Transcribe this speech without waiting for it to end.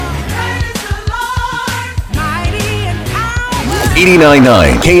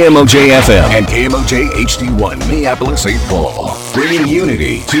89.9 KMOJ FM and KMOJ HD1 Minneapolis, St. Paul. Bringing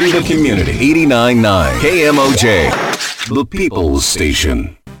unity to the community. 89.9 KMOJ, the People's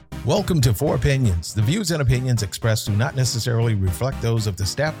Station. Welcome to Four Opinions. The views and opinions expressed do not necessarily reflect those of the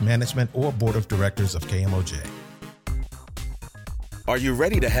staff, management, or board of directors of KMOJ. Are you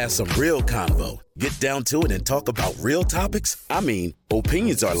ready to have some real convo? Get down to it and talk about real topics? I mean,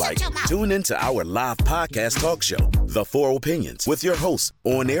 opinions are like. Tune into our live podcast talk show, The Four Opinions, with your host,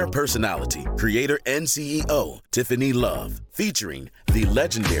 on-air personality, creator and CEO, Tiffany Love, featuring the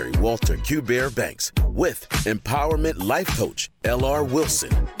legendary Walter Q. Bear Banks, with empowerment life coach, L.R.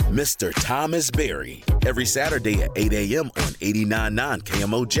 Wilson, Mr. Thomas Berry, every Saturday at 8 a.m. on 89.9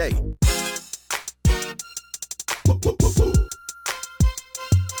 KMOJ.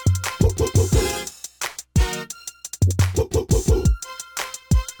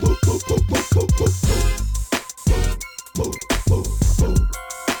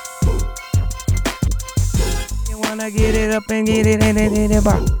 Get it up and get it in it.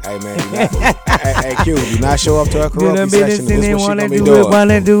 Hey man, hey Q, do not show up to a karaoke session. This is what she gonna be doing.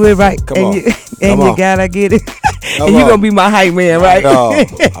 Wanna do it right. Come on, you gotta get it. And you gonna be my hype man, right? No, I'm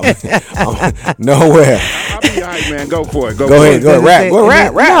nowhere. I'll be your hype man. Go for it. Go ahead. Rap. No,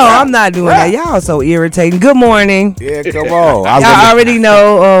 I'm not doing that. Y'all so irritating. Good morning. Yeah, come on. Y'all already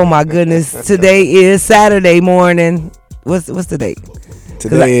know. Oh my goodness. Today is Saturday morning. What's the date?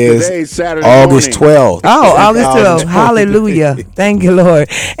 Today's Saturday August 12th. Oh, August 12th. Hallelujah. Thank you, Lord.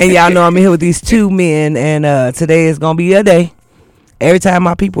 And y'all know I'm here with these two men, and today is going to be a day. Every time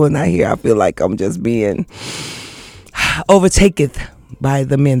my people are not here, I feel like I'm just being overtaketh by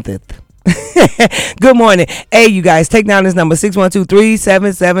the menteth. Good morning. Hey, you guys, take down this number,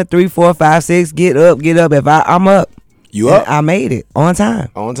 612-377-3456. Get up. If I'm up. You up? I made it on time.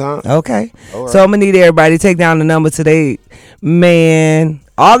 On time? Okay. All right. So I'm going to need everybody to take down the number today. Man,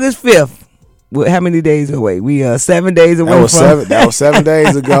 August 5th. How many days away? We 7 days away That was 7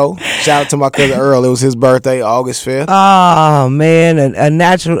 days ago. Shout out to my cousin Earl. It was his birthday, August 5th. Oh, man, a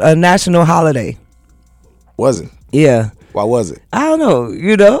national holiday. Was it? Yeah. Why was it? I don't know,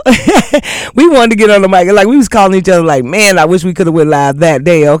 we wanted to get on the mic. Like, we was calling each other like, man, I wish we could have went live that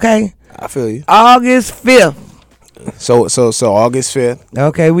day, okay? I feel you. August 5th. So August 5th.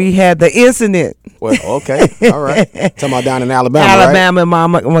 Okay, we had the incident. Well, okay. All right. Talking about down in Alabama, Alabama,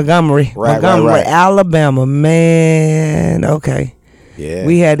 right? Montgomery. Right. Alabama, man. Okay. Yeah.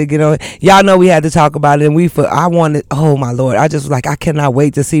 We had to get on. Y'all know we had to talk about it, and I wanted, oh my Lord, I just was like, I cannot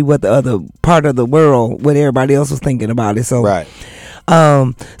wait to see what the other part of the world, what everybody else was thinking about it. So, right.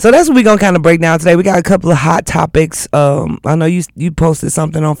 So that's what we're gonna kind of break down today. We got a couple of hot topics. I know you posted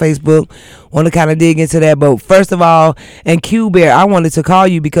something on Facebook. Want to kind of dig into that, but first of all, and Q Bear, I wanted to call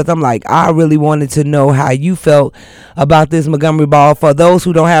you because I'm like, I really wanted to know how you felt about this Montgomery Ball. For those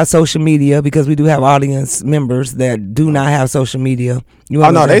who don't have social media, because we do have audience members that do not have social media.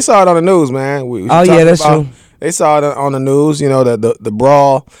 They saw it on the news, man. That's true. They saw it on the news. The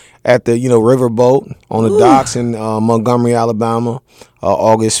brawl at the riverboat on the docks in Montgomery, Alabama,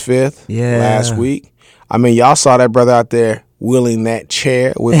 August 5th last week. I mean, y'all saw that brother out there wheeling that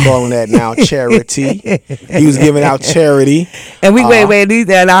chair. We're calling that now charity. He was giving out charity. And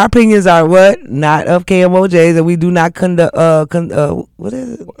and our opinions are what? Not of KMOJs, and we do not conduct, what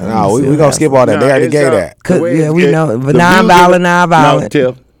is it? No, we're going to skip all that. They already gave that. We know. Non-violent. No,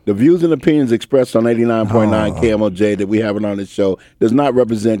 Tiff. The views and opinions expressed on 89.9 KMOJ that we having on this show does not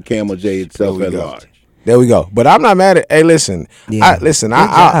represent KMOJ itself at large. There we go. But I'm not mad at. Hey, listen. Yeah.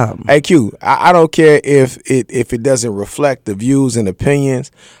 Hey Q. I don't care if it doesn't reflect the views and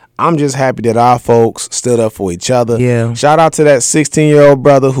opinions. I'm just happy that our folks stood up for each other. Yeah. Shout out to that 16-year-old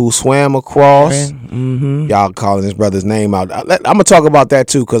brother who swam across. Mm-hmm. Y'all calling his brother's name out. I'm gonna talk about that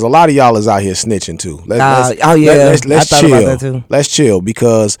too, because a lot of y'all is out here snitching too. Let's chill. About that too. Let's chill,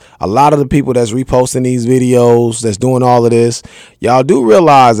 because a lot of the people that's reposting these videos, that's doing all of this, y'all do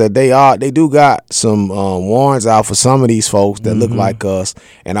realize that they do got some warrants out for some of these folks that look like us,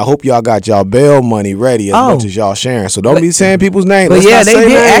 and I hope y'all got y'all bail money ready as much as y'all sharing. So don't be saying people's names. But they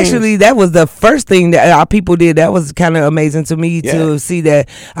did actually. That was the first thing that our people did. That was kind of amazing to me to see that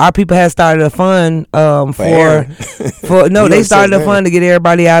our people had started a fund they started a fund to get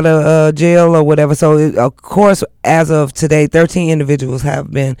everybody out of jail or whatever. So of course, as of today, 13 individuals have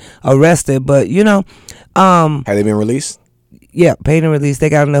been arrested. But have they been released? Yeah, paid and released. They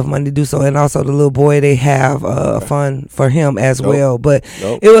got enough money to do so, and also the little boy, they have a fund for him as well. But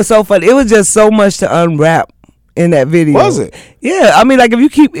it was so fun. It was just so much to unwrap in that video. Was it? Yeah, I mean, like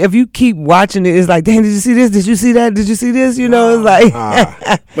if you keep watching it, it's like, damn, did you see this? Did you see that? Did you see this? It's like.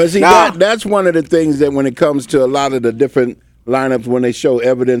 But see, that's one of the things that when it comes to a lot of the different lineups when they show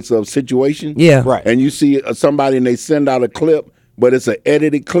evidence of situation. Yeah. Right. And you see somebody and they send out a clip, but it's an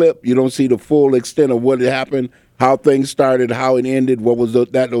edited clip. You don't see the full extent of what had happened, how things started, how it ended, what was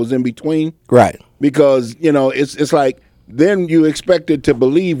that was in between. Right. Because, it's like then you expected to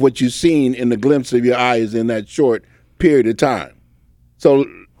believe what you've seen in the glimpse of your eyes in that short period of time. So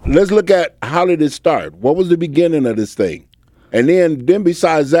let's look at how did it start? What was the beginning of this thing? And then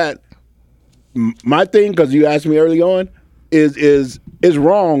besides that, my thing, because you asked me early on, is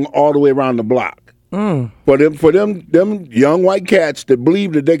wrong all the way around the block. For them young white cats that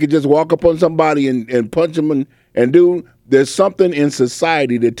believe that they could just walk up on somebody and punch them and do, there's something in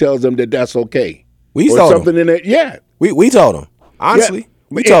society that tells them that that's okay. We told something them. In it, yeah. We told them. Honestly,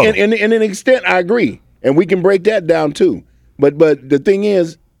 we told them. And in an extent, I agree, and we can break that down too. But the thing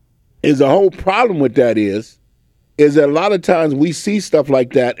is the whole problem with that is that a lot of times we see stuff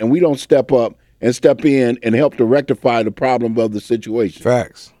like that and we don't step up and step in and help to rectify the problem of the situation.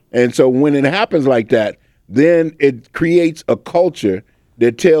 Facts. And so when it happens like that, then it creates a culture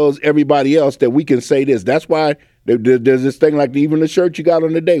that tells everybody else that we can say this. That's why there's this thing like even the shirt you got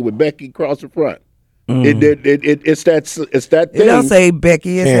on today with Becky across the front. It's that thing. It don't say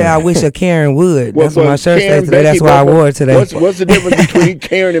Becky. It say I wish a Karen would. Well, That's what my shirt Karen, says today. Becky, That's why I wore it today. What's the difference between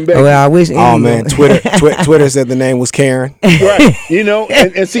Karen and Becky? Well, I wish. Oh man, Twitter said the name was Karen. Right.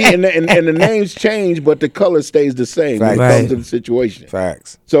 And see, and the names change, but the color stays the same when it comes to the situation.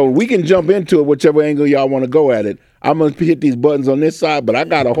 Facts. So we can jump into it, whichever angle y'all want to go at it. I'm gonna hit these buttons on this side, but I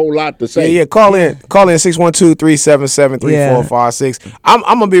got a whole lot to say. Yeah. Call in 612-377-3456. I'm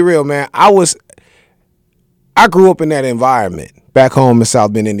gonna be real, man. I grew up in that environment back home in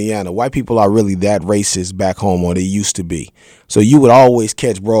South Bend, Indiana. White people are really that racist back home, or they used to be. So you would always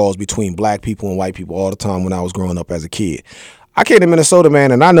catch brawls between black people and white people all the time when I was growing up as a kid. I came to Minnesota,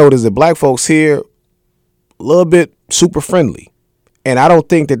 man, and I noticed that black folks here a little bit super friendly. And I don't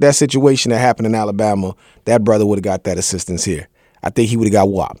think that situation that happened in Alabama, that brother would have got that assistance here. I think he would have got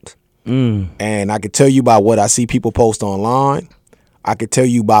whopped. And I could tell you by what I see people post online. I could tell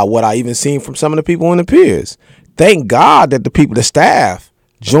you by what I even seen from some of the people in the peers. Thank God that the staff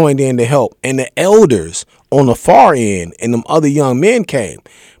joined in to help, and the elders on the far end and them other young men came.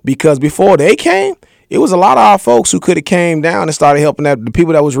 Because before they came, it was a lot of our folks who could have came down and started helping the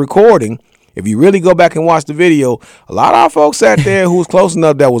people that was recording. If you really go back and watch the video, a lot of our folks sat there who was close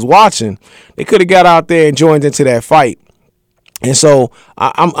enough that was watching. They could have got out there and joined into that fight. And so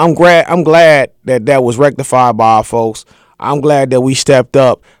I'm glad that was rectified by our folks. I'm glad that we stepped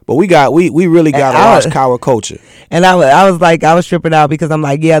up, but we really got a large coward culture. And I was tripping out because I'm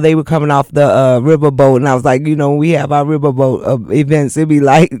like, yeah, they were coming off the riverboat, and I was like, when we have our riverboat events, it'd be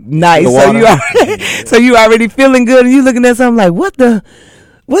like nice. So you already feeling good, and you looking at something like, what the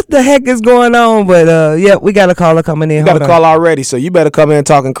heck is going on? But yeah, we got a caller coming in. You got a call already, so you better come in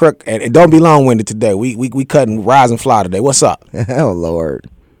talking crook, and don't be long winded today. We cutting rise and fly today. What's up? Oh Lord.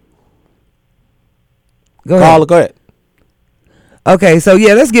 Go ahead. Okay, so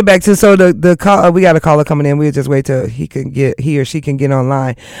yeah, let's get back to the call. We got a caller coming in. We'll just wait till he or she can get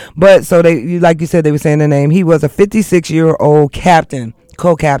online. But so like you said, they were saying the name. He was a 56-year-old co-captain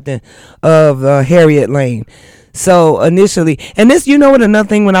of Harriet Lane. So initially, and this, what another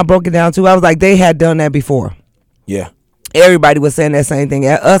thing when I broke it down too, I was like, they had done that before. Yeah. Everybody was saying that same thing.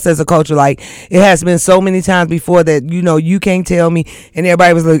 Us as a culture, like, it has been so many times before that, you can't tell me. And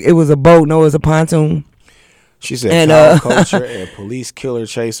everybody was like, it was a boat, no, it was a pontoon. She said coward culture and police killer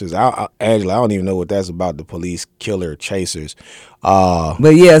chasers. Angela, I don't even know what that's about, the police killer chasers.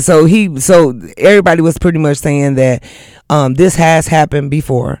 But yeah, so everybody was pretty much saying that this has happened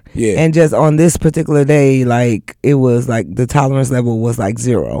before. Yeah. And just on this particular day, like, it was like the tolerance level was like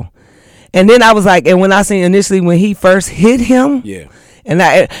 0. And then I was like, and when I seen initially when he first hit him, yeah. And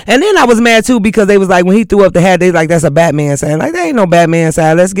then I was mad too because they was like, when he threw up the hat, they like, that's a Batman sign. Like, there ain't no Batman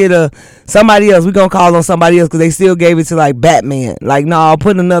sign. Let's get somebody else. We gonna call on somebody else because they still gave it to like Batman. Like, no, I'll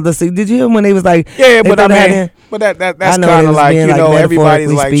put another. Did you hear when they was like, yeah, but that's kind of like,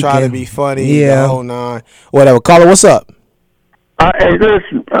 everybody's like trying to be funny, yeah, the whole nine, whatever. Caller, what's up? Hey,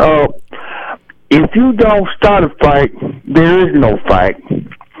 listen. If you don't start a fight, there is no fight.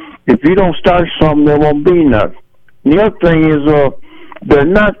 If you don't start something, there won't be nothing. The other thing is, they're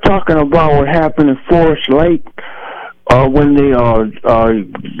not talking about what happened in Forest Lake when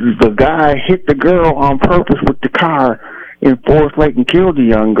the guy hit the girl on purpose with the car in Forest Lake and killed the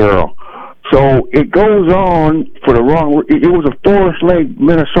young girl. So it goes on for the wrong. It was a Forest Lake,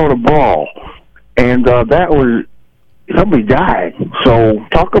 Minnesota brawl, and that was somebody died. So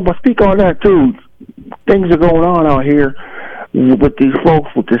speak on that too. Things are going on out here. with these folks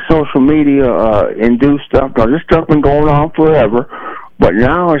with the social media induced stuff. Because this stuff been going on forever, but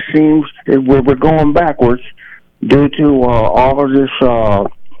now it seems we're going backwards due to all of this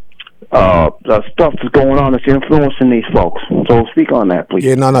stuff that's going on that's influencing these folks. So speak on that, please.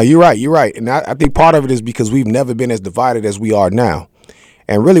 Yeah, no, you're right. And I think part of it is because we've never been as divided as we are now.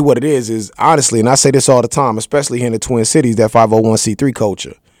 And really what it is honestly, and I say this all the time, especially here in the Twin Cities, that 501c3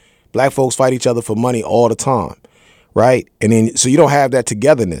 culture. Black folks fight each other for money all the time, right? And then so you don't have that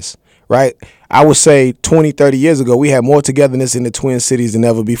togetherness, right? I would say 20, 30 years ago, we had more togetherness in the Twin Cities than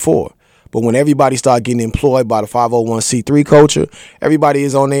ever before. But when everybody started getting employed by the 501c3 culture, everybody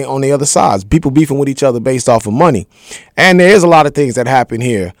is on the other sides. People beefing with each other based off of money. And there is a lot of things that happen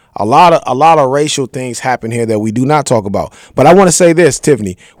here. A lot of racial things happen here that we do not talk about. But I want to say this,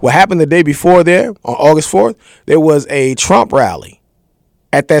 Tiffany. What happened the day before there, on August 4th, there was a Trump rally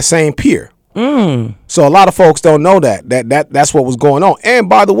at that same pier. So a lot of folks don't know that's what was going on. And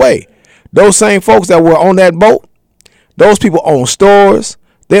by the way, those same folks that were on that boat, those people own stores.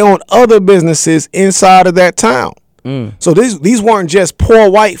 They own other businesses inside of that town. So these weren't just poor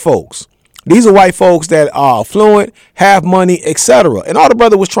white folks. These are white folks that are affluent, have money, etc. And all the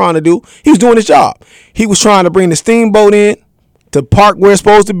brother was trying to do, he was doing his job. He was trying to bring the steamboat in to park where it's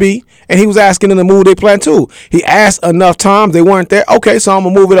supposed to be, and he was asking them to move their plateau. He asked enough times, they weren't there. Okay, so I'm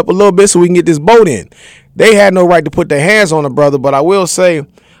going to move it up a little bit so we can get this boat in. They had no right to put their hands on the brother, but I will say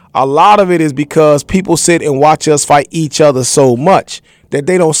a lot of it is because people sit and watch us fight each other so much that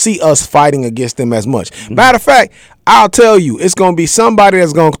they don't see us fighting against them as much. Matter of fact, I'll tell you, it's going to be somebody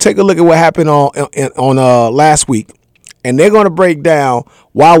that's going to take a look at what happened on last week, and they're going to break down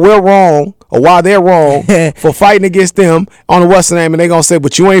why we're wrong or why they're wrong for fighting against them on the Western name, and they're going to say,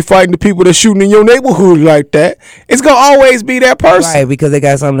 but you ain't fighting the people that's shooting in your neighborhood like that. It's going to always be that person. Right, because they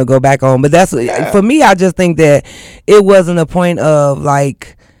got something to go back on. But that's for me, I just think that it wasn't a point of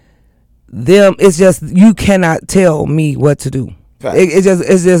like them. It's just you cannot tell me what to do.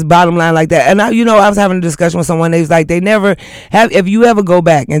 It's just bottom line like that. And I was having a discussion with someone. They was like, they never have. If you ever go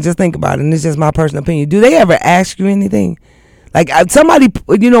back and just think about it, and it's just my personal opinion, do they ever ask you anything? Like somebody,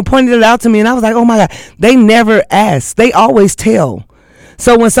 pointed it out to me, and I was like, oh my God, they never ask. They always tell.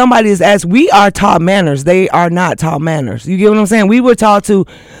 So when somebody is asked, we are taught manners. They are not taught manners. You get what I'm saying? We were taught to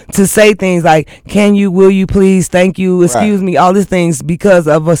say things like, can you, will you please, thank you, excuse me, all these things because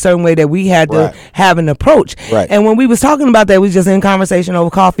of a certain way that we had to have an approach. Right. And when we was talking about that, we was just in conversation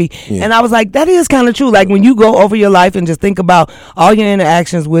over coffee. Yeah. And I was like, that is kind of true. Like when you go over your life and just think about all your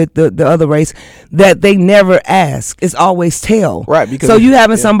interactions with the other race, that they never ask. It's always tell. Right. Because so you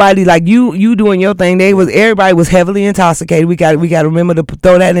having somebody like you doing your thing, everybody was heavily intoxicated. We got to remember to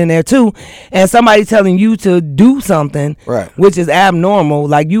throw that in there too, and somebody telling you to do something which is abnormal,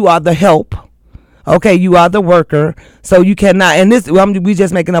 like you are the help, okay, you are the worker, so you cannot, and this we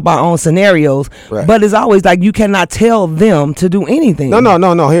just making up our own scenarios, but it's always like you cannot tell them to do anything.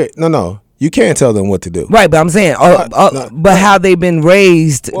 No, you can't tell them what to do, right? But I'm saying but how they've been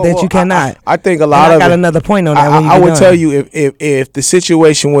raised you cannot. I think a lot of I got another point on that. I would tell you if the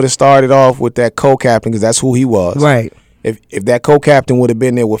situation would have started off with that co-captain, because that's who he was, right? If that co-captain would have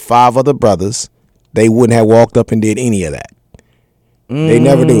been there with 5 other brothers, they wouldn't have walked up and did any of that. They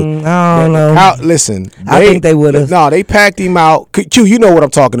never do. I don't know. Listen, I think they would have. No, they packed him out. Q, you know what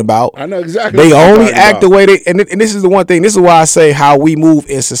I'm talking about. I know exactly. They only act the way they, and this is the one thing. This is why I say how we move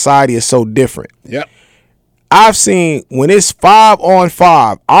in society is so different. Yep. I've seen when it's 5 on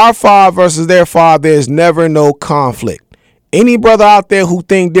 5, our 5 versus their 5, there's never no conflict. Any brother out there who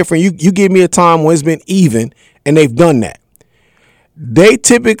think different, you give me a time when it's been even, and they've done that. They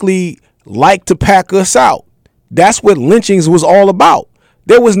typically like to pack us out. That's what lynchings was all about.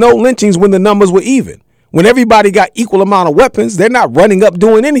 There was no lynchings when the numbers were even. When everybody got equal amount of weapons, they're not running up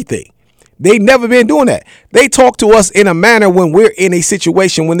doing anything. They've never been doing that. They talk to us in a manner when we're in a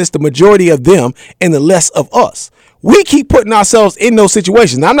situation when it's the majority of them and the less of us. We keep putting ourselves in those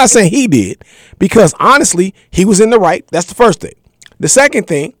situations. Now, I'm not saying he did, because honestly, he was in the right. That's the first thing. The second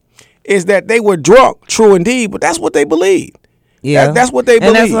thing is that they were drunk, true indeed, but that's what they believed. Yeah, that's what they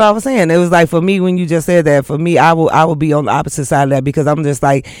believe. And that's what I was saying. It was like, for me, when you just said that, for me, I will be on the opposite side of that, because I'm just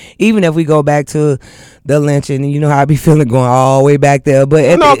like, even if we go back to the lynching, and you know how I be feeling going all the way back there,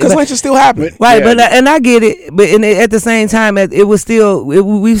 but because lynching still happened, right? Yeah. But and I get it, but at the same time, it was still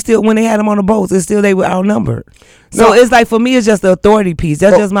we still, when they had them on the boats, it's still they were outnumbered. So it's like, for me, it's just the authority piece.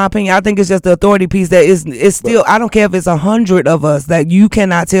 That's just my opinion. I think it's just the authority piece that it's still. I don't care if it's 100 of us, that you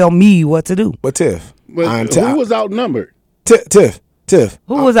cannot tell me what to do. But Tiff, who was outnumbered? Tiff, Tiff.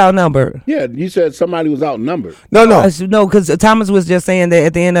 Who was outnumbered? Yeah, you said somebody was outnumbered. No, because Thomas was just saying that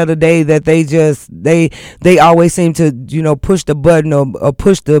at the end of the day that they always seem to push the button or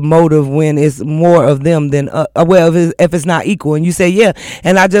push the motive when it's more of them than if it's not equal. And you say yeah,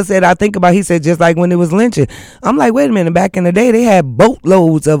 and I just said he said just like when it was lynching. I'm like, wait a minute, back in the day they had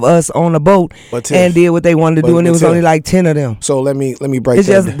boatloads of us on a boat and did what they wanted to do, and it was only like 10 of them. So let me break it's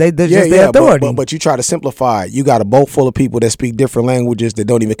that. Just they're just their authority. But you try to simplify it. You got a boat full of people that speak different languages that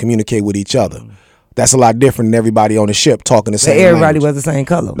don't even communicate with each other. That's a lot different than everybody on the ship talking the same everybody language. was the same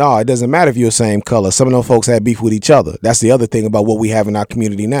color. No, it doesn't matter if you're the same color. Some of those folks had beef with each other. That's the other thing about what we have in our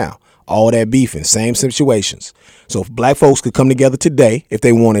community now. All that beefing, same situations. So if black folks could come together today if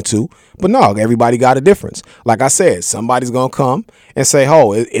they wanted to, but no, everybody got a difference. Like I said, somebody's going to come and say,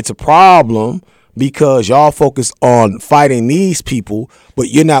 oh, it's a problem because y'all focus on fighting these people, but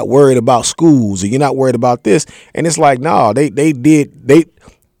you're not worried about schools or you're not worried about this. And it's like, no, they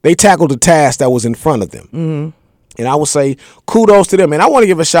tackled the task that was in front of them. Mm-hmm. And I would say kudos to them. And I want to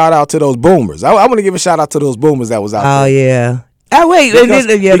give a shout out to those boomers. I want to give a shout out to those boomers that was out there. Oh, yeah. Oh, wait.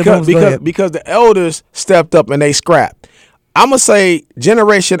 Because the elders stepped up and they scrapped. I'm going to say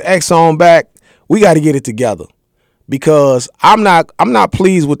Generation X on back, we got to get it together. Because I'm not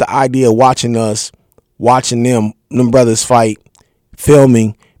pleased with the idea of watching them brothers fight,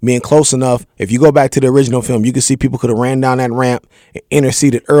 filming, being close enough. If you go back to the original film, you can see people could have ran down that ramp and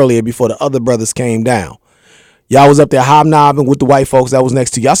interceded earlier before the other brothers came down. Y'all was up there hobnobbing with the white folks that was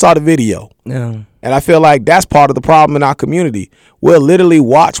next to you. I saw the video. Yeah. And I feel like that's part of the problem in our community. We'll literally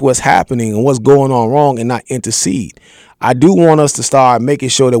watch what's happening and what's going on wrong and not intercede. I do want us to start making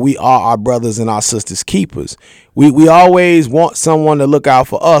sure that we are our brothers and our sisters' keepers. We always want someone to look out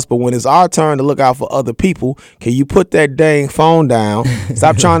for us, but when it's our turn to look out for other people, can you put that dang phone down,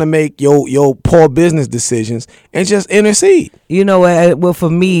 stop trying to make your poor business decisions, and just intercede? Well, for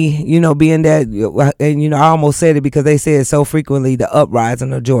me, being that, and I almost said it because they say it so frequently, the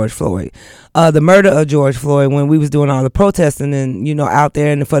uprising of George Floyd. The murder of George Floyd, when we was doing all the protesting and, out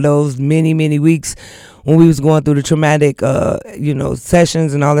there, and for those many, many weeks when we was going through the traumatic,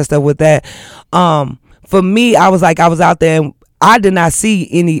 sessions and all that stuff with that, for me, I was out there and I did not see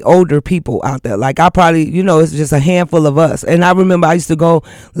any older people out there. Like I probably, it's just a handful of us. And I remember I used to go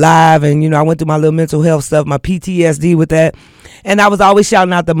live and, I went through my little mental health stuff, my PTSD with that. And I was always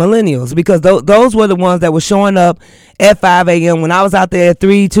shouting out the millennials because those were the ones that were showing up at 5 a.m. When I was out there at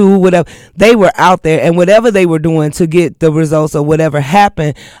 3, 2, whatever, they were out there. And whatever they were doing to get the results or whatever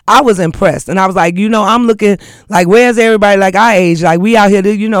happened, I was impressed. And I was like, I'm looking like, where's everybody like our age? Like we out here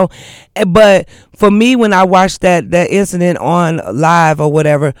to, But for me, when I watched that incident on live or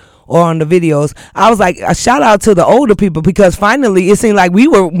whatever, or on the videos, I was like, a shout out to the older people because finally it seemed like we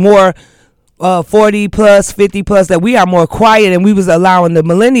were more 40 plus, 50 plus, that we are more quiet and we was allowing the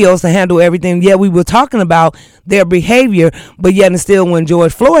millennials to handle everything. Yeah, we were talking about their behavior, but yet and still when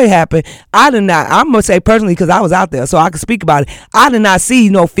George Floyd happened, I'm going to say personally because I was out there so I could speak about it. I did not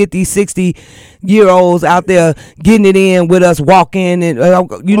see 50, 60 year olds out there getting it in with us walking and,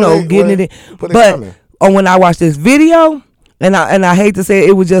 getting it in. But when I watched this video, and I hate to say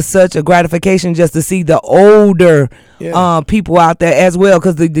it was just such a gratification just to see the older people out there as well.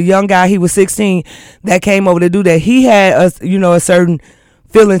 Because the young guy, he was 16, that came over to do that. He had a certain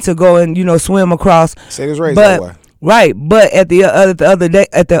feeling to go and swim across. Say this race that way. Right, but at the other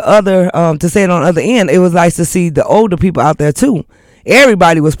to say it on the other end, it was nice to see the older people out there too.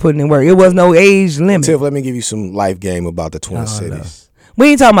 Everybody was putting in work. It was no age limit. Tiff, let me give you some life game about the Twin Cities.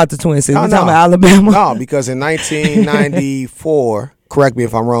 We ain't talking about the Twin Cities. We're talking about Alabama. No, because in 1994, correct me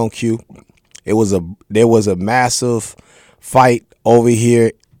if I'm wrong, Q, there was a massive fight over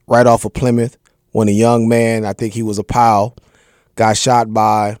here right off of Plymouth when a young man, I think he was a pal, got shot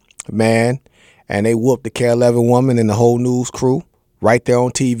by a man, and they whooped the Care 11 woman and the whole news crew right there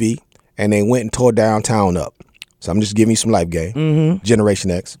on TV, and they went and tore downtown up. So I'm just giving you some life game. Mm-hmm.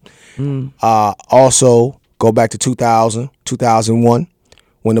 Generation X. Mm-hmm. Also, go back to 2001.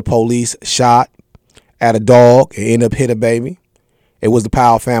 When the police shot at a dog and ended up hit a baby. It was the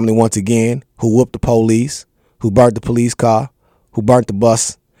Powell family once again who whooped the police, who burnt the police car, who burnt the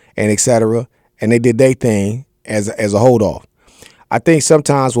bus, and etc. And they did their thing as a hold off. I think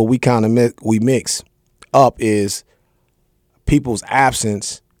sometimes what we mix up is people's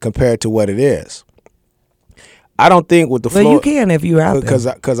absence compared to what it is. I don't think with the Florida. Well, you can if you're out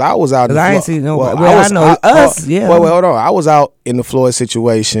there. Because I was out in the I ain't seen nobody. I know us. Yeah. Well, hold on. I was out in the Floyd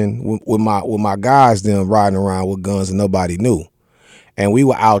situation with my guys them riding around with guns and nobody knew. And we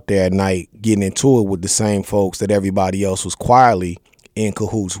were out there at night getting into it with the same folks that everybody else was quietly in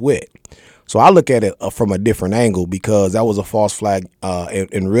cahoots with. So I look at it from a different angle because that was a false flag,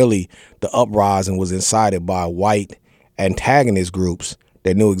 and really the uprising was incited by white antagonist groups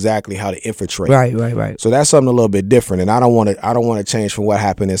that knew exactly how to infiltrate. Right. So that's something a little bit different, and I don't want to change from what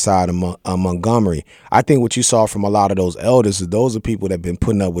happened inside of Montgomery. I think what you saw from a lot of those elders is those are people that have been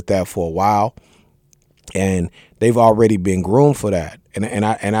putting up with that for a while, and they've already been groomed for that. And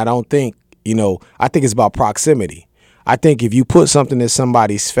I don't think, I think it's about proximity. I think if you put something in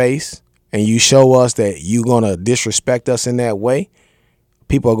somebody's face and you show us that you're gonna disrespect us in that way,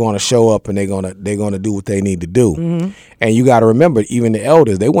 people are going to show up and they're going to do what they need to do. Mm-hmm. And you got to remember, even the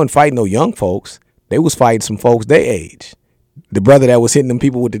elders, they wasn't fighting no young folks. They was fighting some folks their age. The brother that was hitting them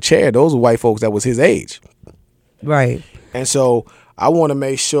people with the chair, those were white folks that was his age. Right. And so I want to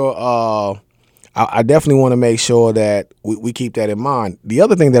make sure, I definitely want to make sure that we keep that in mind. The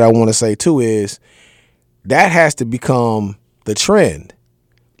other thing that I want to say too is that has to become the trend.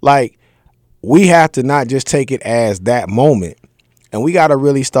 Like, we have to not just take it as that moment. And we got to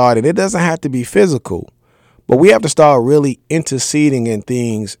really start, and it doesn't have to be physical, but we have to start really interceding in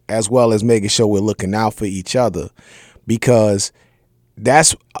things as well as making sure we're looking out for each other, because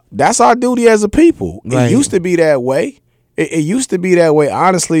that's our duty as a people. Right. It used to be that way. It used to be that way,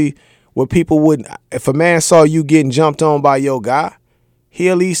 honestly, where people wouldn't, if a man saw you getting jumped on by your guy, he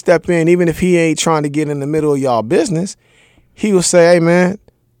at least step in, even if he ain't trying to get in the middle of y'all business. He would say, hey, man,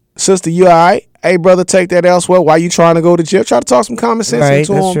 sister, you all right? Hey, brother, take that elsewhere. Why you trying to go to jail? Try to talk some common sense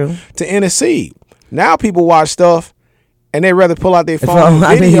into them to intercede. Now people watch stuff and they rather pull out their phone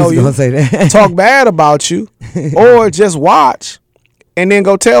and video you, talk bad about you, or just watch and then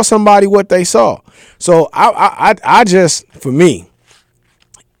go tell somebody what they saw. So I just, for me,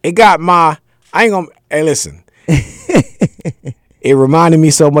 it got hey, listen. It reminded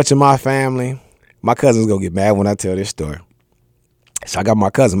me so much of my family. My cousin's going to get mad when I tell this story. So I got my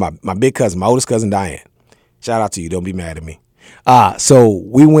cousin, my big cousin, my oldest cousin, Diane. Shout out to you. Don't be mad at me. So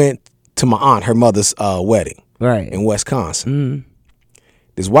we went to my aunt, her mother's wedding in Wisconsin. Mm.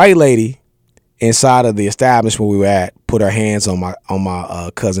 This white lady inside of the establishment we were at put her hands on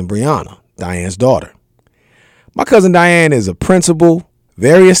my cousin Brianna, Diane's daughter. My cousin Diane is a principal,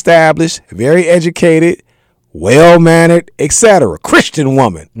 very established, very educated, well-mannered, etc. Christian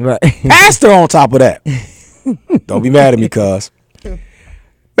woman. Right. Pastor on top of that. Don't be mad at me, cuz.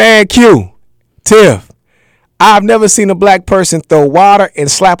 Man, Q, Tiff, I've never seen a black person throw water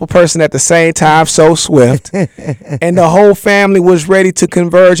and slap a person at the same time so swift. And the whole family was ready to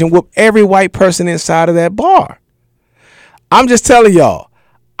converge and whoop every white person inside of that bar. I'm just telling y'all,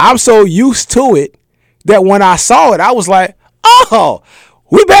 I'm so used to it that when I saw it, I was like, oh,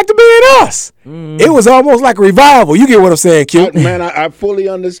 we back to being us. It was almost like a revival. You get what I'm saying, Q? Man, I fully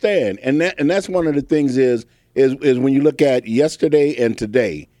understand. And that's one of the things is when you look at yesterday and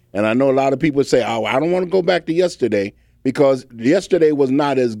today, and I know a lot of people say, oh, I don't want to go back to yesterday because yesterday was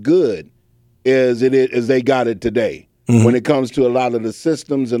not as good as they got it today when it comes to a lot of the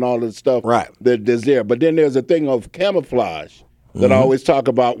systems and all the stuff that's there. But then there's a thing of camouflage that I always talk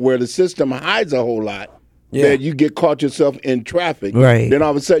about where the system hides a whole lot that you get caught yourself in traffic. Right. Then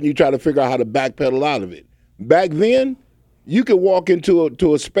all of a sudden you try to figure out how to backpedal out of it. Back then, you could walk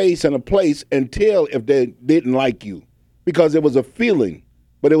into a space and a place and tell if they didn't like you because it was a feeling,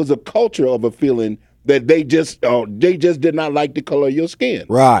 but it was a culture of a feeling that they just did not like the color of your skin.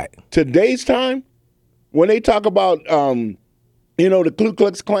 Right. Today's time, when they talk about the Ku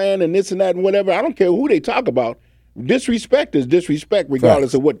Klux Klan and this and that and whatever, I don't care who they talk about. Disrespect is disrespect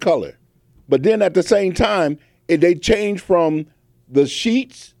regardless of what color. But then at the same time, they change from the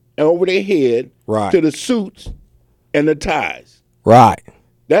sheets over their head to the suits and the ties. Right.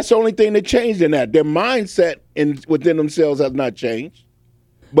 That's the only thing that changed in that. Their mindset within themselves has not changed.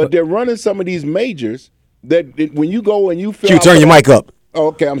 But they're running some of these majors that when you go and you feel. You turn your mic up. Oh,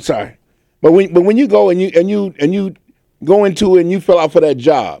 okay, I'm sorry. But when you go and you go into it and you fill out for that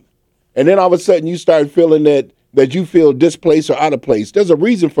job, and then all of a sudden you start feeling that you feel displaced or out of place. There's a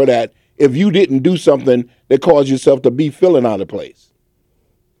reason for that if you didn't do something that caused yourself to be feeling out of place.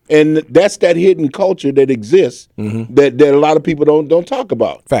 And that's that hidden culture that exists that a lot of people don't talk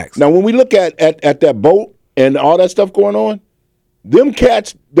about. Facts. Now, when we look at that boat and all that stuff going on, them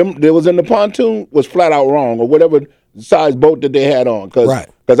cats that was in the pontoon was flat out wrong, or whatever size boat that they had on.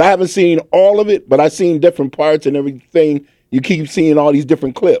 Because I haven't seen all of it, but I've seen different parts and everything. You keep seeing all these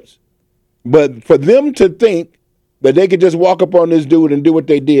different clips. But for them to think that they could just walk up on this dude and do what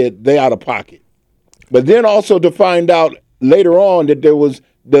they did, they out of pocket. But then also to find out later on that there was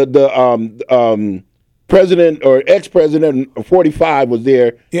the President or ex-president 45 was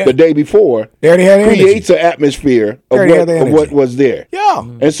there the day before. They already had creates an atmosphere of what was there. Yeah.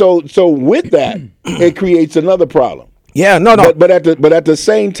 And so with that, it creates another problem. Yeah, no. But at the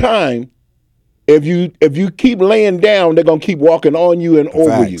same time, if you keep laying down, they're gonna keep walking on you and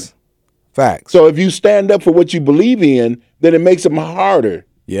over you. Facts. So if you stand up for what you believe in, then it makes them harder.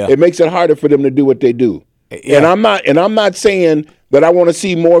 Yeah. It makes it harder for them to do what they do. Yeah. And I'm not saying that I want to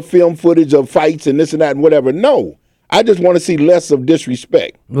see more film footage of fights and this and that and whatever. No. I just want to see less of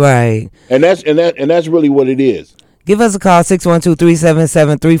disrespect. Right. And that's really what it is. Give us a call,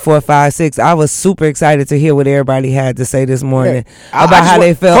 612-377-3456. I was super excited to hear what everybody had to say this morning about how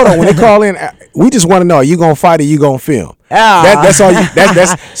they felt. Hold on, when they call in, we just want to know, are you going to fight or you going to film? That's all.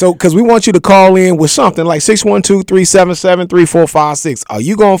 That's so, because we want you to call in with something like 612-377-3456. Are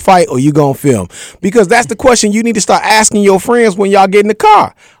you going to fight or you going to film? Because that's the question you need to start asking your friends when y'all get in the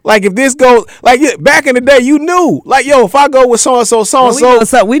car. Like, if this goes, like, back in the day, you knew, like, yo, if I go with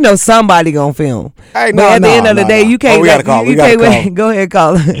so-and-so, we know somebody going to film. Hey, but at the end of the day, you can't. We got to call. Go ahead,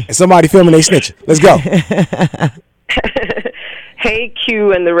 call. Somebody filming, they snitching. Let's go. Hey,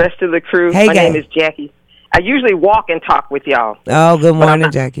 Q and the rest of the crew. Hey, my name is Jackie. I usually walk and talk with y'all. Oh, good morning,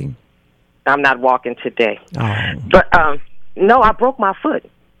 Jackie. I'm not walking today. Oh. But, no, I broke my foot.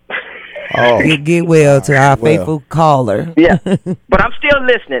 Oh. Get well to our faithful caller. Yeah, but I'm still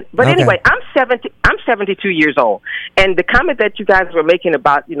listening. But anyway, I'm 72 years old. And the comment that you guys were making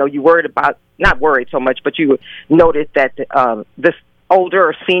about, you worried about, not worried so much, but you noted that this older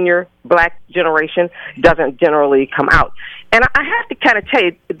or senior black generation doesn't generally come out. And I have to kind of tell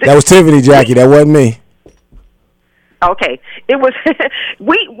you. That was Tiffany, Jackie. That wasn't me. Okay. It was,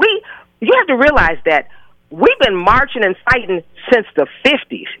 you have to realize that we've been marching and fighting since the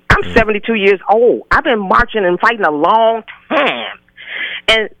 50s. I'm 72 years old. I've been marching and fighting a long time.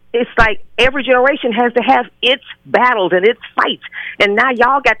 And it's like every generation has to have its battles and its fights. And now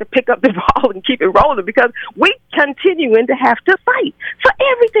y'all got to pick up the ball and keep it rolling because we continuing to have to fight for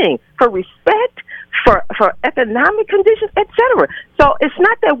everything, for respect, for economic conditions, etc. So it's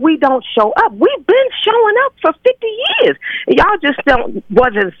not that we don't show up. We've been showing up for 50 years. Y'all just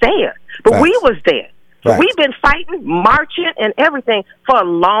wasn't there. But we was there. So we've been fighting, marching, and everything for a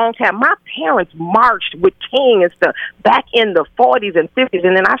long time. My parents marched with King and stuff back in the 40s and 50s,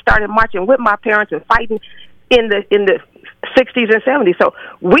 and then I started marching with my parents and fighting in the 60s and 70s. So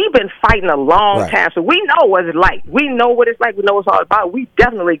we've been fighting a long time. So we know what it's like. We know what it's like. We know what it's all about. We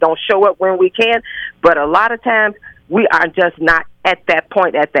definitely gonna show up when we can, but a lot of times we are just not at that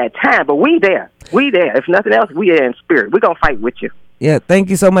point at that time. But we there. If nothing else, we there in spirit. We're gonna fight with you. Yeah, thank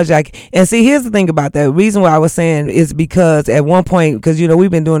you so much, Jackie. And see, here's the thing about that. The reason why I was saying is because at one point, because,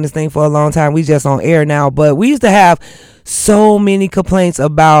 we've been doing this thing for a long time. We just on air now. But we used to have so many complaints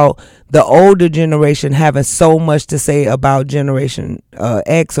about the older generation having so much to say about Generation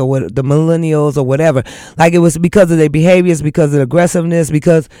X or the millennials or whatever. Like, it was because of their behaviors, because of aggressiveness,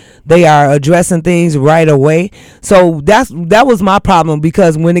 because they are addressing things right away. So that was my problem,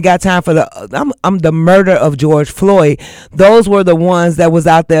 because when it got time for the murder of George Floyd, those were the ones that was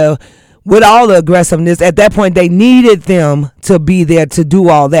out there with all the aggressiveness. At that point, they needed them to be there to do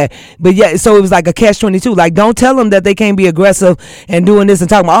all that. But yeah, so it was like a catch-22. Like, don't tell them that they can't be aggressive and doing this and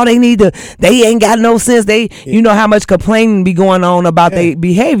talking about, they ain't got no sense. You know how much complaining be going on about their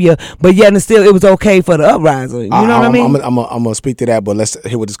behavior, but yet and still it was okay for the uprising. You know what I mean? I'm going to speak to that, but let's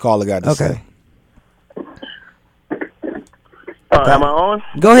hear what this caller got to say. Am I on?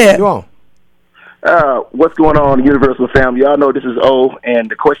 Go ahead. You on? What's going on, Universal family? Y'all know this is O, and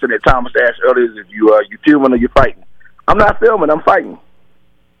the question that Thomas asked earlier is if you filming or you fighting. I'm not filming. I'm fighting.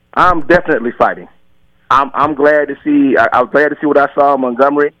 I'm definitely fighting. I'm glad to see. I was glad to see what I saw in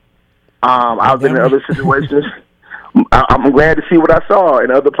Montgomery. I've been in other situations. I'm glad to see what I saw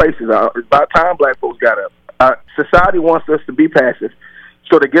in other places. It's about time black folks got up. Society wants us to be passive,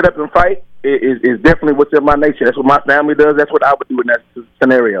 so to get up and fight is definitely what's in my nature. That's what my family does. That's what I would do in that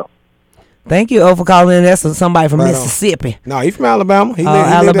scenario. Thank you, for calling in. That's somebody from Mississippi. No, he's from Alabama. He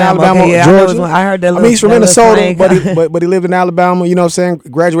lived in Alabama, okay, Georgia. I heard that. He's from Minnesota, but he lived in Alabama. You know what I'm saying?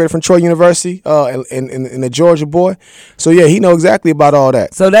 Graduated from Troy University, and a Georgia boy. So yeah, he know exactly about all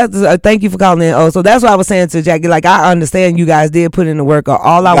that. So that's thank you for calling in. So that's what I was saying to Jackie. Like, I understand you guys did put in the work.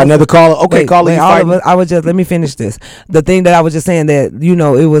 Another caller. Okay, caller. I was just, let me finish this. The thing that I was just saying that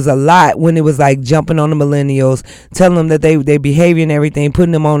it was a lot when it was like jumping on the millennials, telling them that they behavior and everything,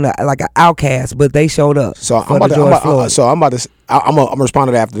 putting them on like an outcast, but they showed up. So I'm gonna respond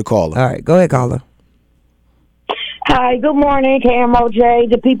to that after the caller. All right, go ahead, caller. Hi, good morning, KMOJ,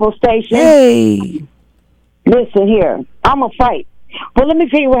 the People Station. Hey, listen here, I'm a fight. Well, let me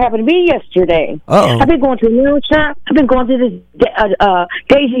tell you what happened to me yesterday. Uh-oh. I've been going to a nail shop. I've been going to this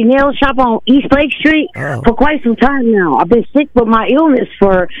Daisy nail shop on East Lake Street for quite some time now. I've been sick with my illness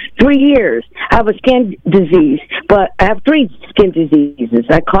for 3 years. I have a skin disease, but I have 3 skin diseases.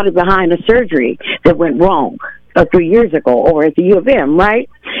 I caught it behind a surgery that went wrong 3 years ago over at the U of M, right?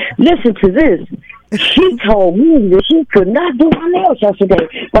 Listen to this. She told me that she could not do my nails yesterday,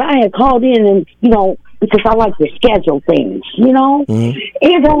 but I had called in and, because I like to schedule things, And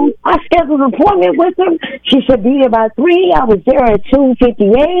I scheduled an appointment with her. She said, be there by 3. I was there at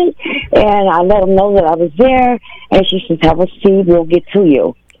 2:58, and I let them know that I was there. And she says, have a seat, we'll get to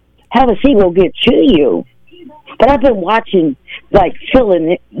you. Have a seat, we'll get to you. But I've been watching,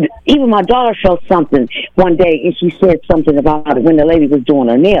 feeling it. Even my daughter felt something one day, and she said something about it when the lady was doing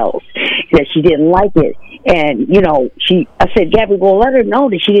her nails, that she didn't like it. And, I said, Gabby, well, let her know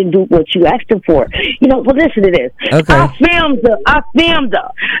that she didn't do what you asked her for. But listen to this. Okay. I filmed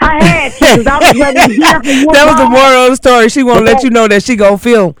her. I had to, because I was ready to get up and walk. That was the moral of the story. She won't let you know that she gonna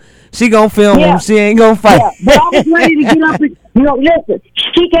film. She gonna film him. She ain't gonna fight. Yeah, but I was ready to get up and, listen,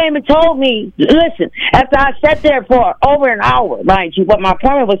 she came and told me, after I sat there for over an hour, mind you, but my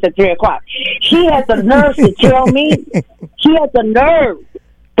appointment was at 3 o'clock. She had the nerve to tell me, to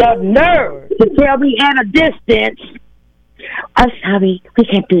tell me at a distance, I'm sorry, we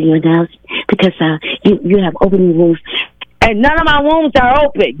can't do your nails because you have open wounds. And none of my wounds are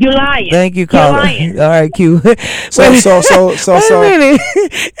open. You're lying. Thank you, caller. All right, Q. So. Wait a minute.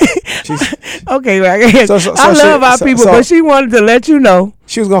 Okay, right. I love our people, but she wanted to let you know.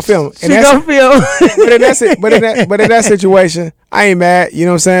 She was gonna film. She gonna film. But in that situation, I ain't mad. You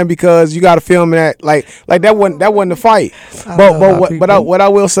know what I'm saying? Because you got to film that like that wasn't the fight. But what I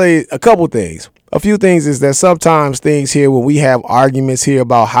will say, a couple things. A few things is that sometimes things here, when we have arguments here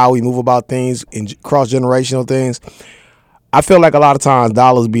about how we move about things in cross-generational things, I feel like a lot of times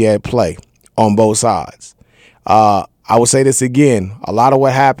dollars be at play on both sides. I will say this again. A lot of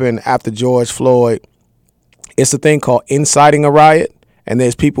what happened after George Floyd, it's a thing called inciting a riot, and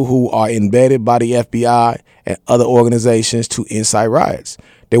there's people who are embedded by the FBI and other organizations to incite riots.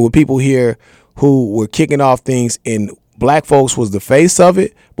 There were people here who were kicking off things, and black folks was the face of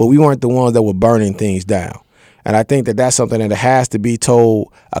it, but we weren't the ones that were burning things down. And I think that that's something that has to be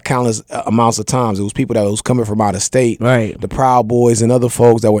told countless amounts of times. It was people that was coming from out of state, right? The Proud Boys and other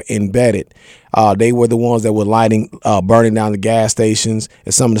folks that were embedded. They were the ones that were burning down the gas stations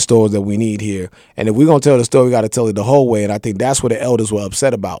and some of the stores that we need here. And if we're going to tell the story, we got to tell it the whole way. And I think that's what the elders were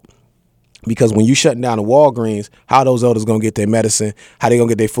upset about. Because when you shutting down the Walgreens, how those elders going to get their medicine? How they going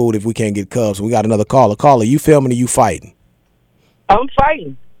to get their food if we can't get Cubs? So we got another caller. Caller, you filming or you fighting? I'm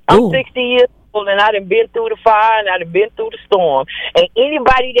fighting. I'm 60 years old, and I done been through the fire, and I done been through the storm. And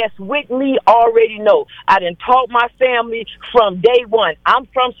anybody that's with me already know. I done taught my family from day one. I'm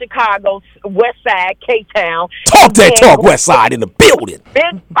from Chicago, West Side, K-Town. Talk West Side in the building.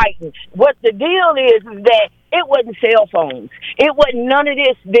 Been fighting. What the deal is that it wasn't cell phones. It wasn't none of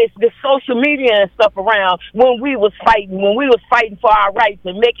this social media and stuff around when we was fighting for our rights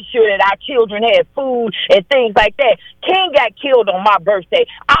and making sure that our children had food and things like that. King got killed on my birthday.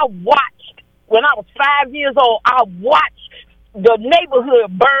 I watched, when I was 5 years old, I watched the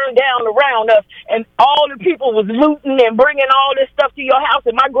neighborhood burn down around us, and all the people was looting and bringing all this stuff to your house,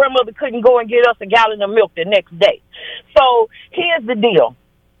 and my grandmother couldn't go and get us a gallon of milk the next day. So here's the deal.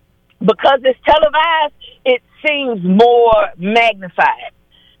 Because it's televised, it seems more magnified.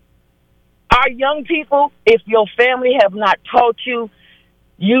 Our young people, if your family have not taught you,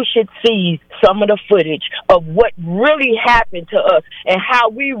 you should see some of the footage of what really happened to us and how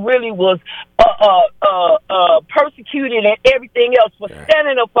we really was persecuted and everything else for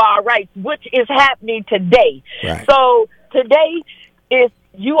standing up for our rights, which is happening today. Right. So today, if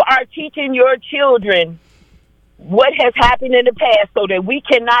you are teaching your children what has happened in the past so that we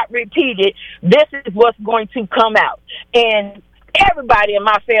cannot repeat it, this is what's going to come out. And everybody in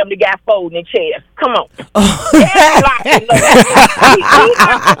my family got folding chairs. Come on.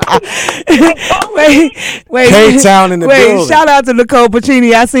 Wait. K-Town in the building. Shout out to Nicole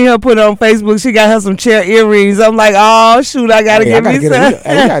Pacini. I seen her put it on Facebook. She got her some chair earrings. I'm like, oh, shoot, I got to get me some.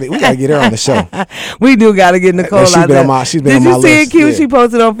 We got to get her on the show. We do got to get Nicole out there. She's been on my list. Did you see it, Q? Yeah. She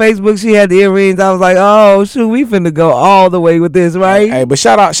posted on Facebook. She had the earrings. I was like, oh, shoot, we finna go all the way with this, right? Hey, but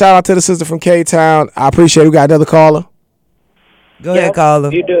shout out to the sister from K-Town. I appreciate it. We got another caller. Go ahead,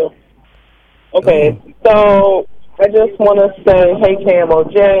 caller. You do. Okay, so I just want to say, hey,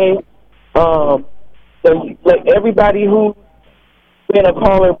 KMOJ. Like everybody who's been a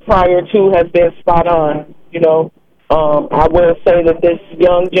caller prior to has been spot on. You know, I will say that this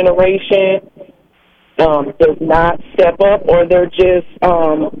young generation, does not step up, or they're just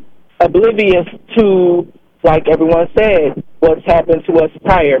oblivious to, like everyone said, what's happened to us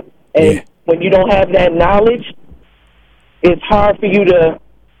prior. And when you don't have that knowledge, it's hard for you to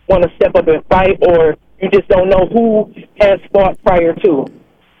want to step up and fight, or you just don't know who has fought prior to.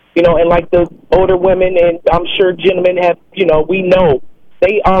 You know, and like the older women, and I'm sure gentlemen have, you know, we know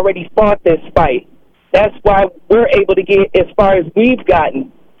they already fought this fight. That's why we're able to get as far as we've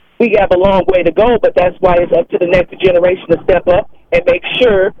gotten. We have a long way to go, but that's why it's up to the next generation to step up and make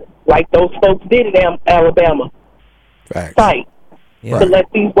sure, like those folks did in Alabama, fight. To let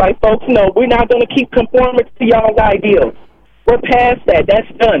these white folks know we're not going to keep conforming to y'all's ideals. We're past that. That's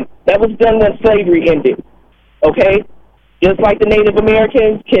done. That was done when slavery ended. Okay? Just like the Native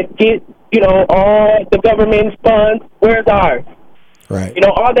Americans can get, you know, all the government's funds, where's ours? Right. You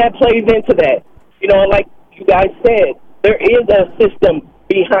know, all that plays into that. You know, like you guys said, there is a system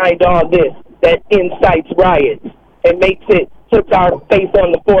behind all this that incites riots and puts our face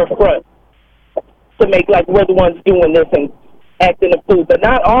on the forefront to make like we're the ones doing this and acting a fool. But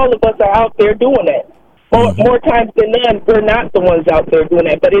not all of us are out there doing that. More times than none, we're not the ones out there doing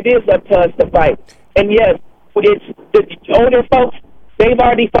that. But it is up to us to fight. And yes, it's the older folks, they've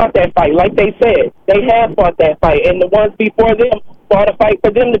already fought that fight. Like they said, they have fought that fight. And the ones before them fought a fight for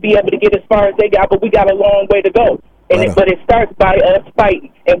them to be able to get as far as they got, but we got a long way to go. But it starts by us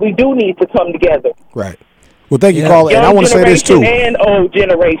fighting, and we do need to come together. Right. Well, thank you, caller. And I want to say this, too. And old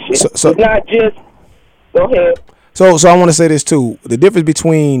generation. So, it's not just – go ahead. So I want to say this, too. The difference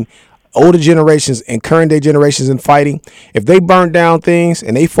between older generations and current-day generations in fighting, if they burned down things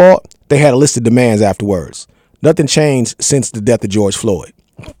and they fought, they had a list of demands afterwards. Nothing changed since the death of George Floyd.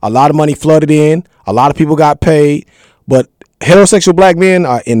 A lot of money flooded in. A lot of people got paid. But heterosexual black men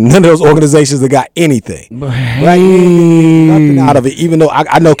are in none of those organizations that got anything. Black men get nothing out of it, even though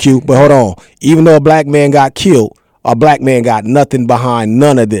I know Q, but hold on. Even though a black man got killed, a black man got nothing behind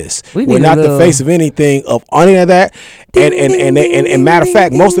none of this. We're not the face of anything of any of that. And matter of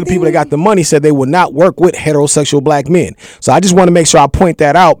fact, most of the people that got the money said they would not work with heterosexual black men. So I just want to make sure I point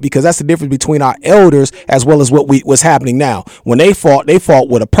that out, because that's the difference between our elders as well as what's happening now. When they fought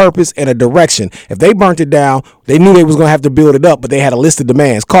with a purpose and a direction. If they burnt it down, they knew they was gonna have to build it up, but they had a list of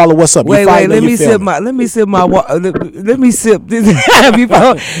demands. Carla, what's up? Wait, let me sip this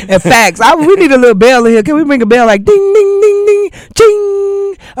and facts. We need a little bell in here. Can we bring a bell like ding ding ding ding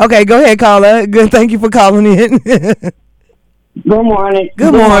ching? Okay, go ahead, Carla. Good, thank you for calling in. Good morning.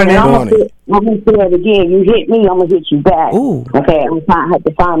 Good morning. I'm gonna say it again. You hit me, I'm gonna hit you back. Ooh. Okay, I'm trying to have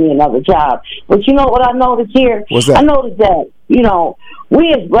to find me another job. But you know what I noticed here? What's that? I noticed that, you know,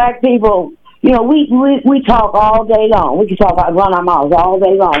 we as black people, you know, we talk all day long. We can talk about run our mouths all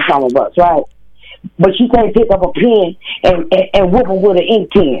day long, some of us, right? But you can't pick up a pen and whoop them with an ink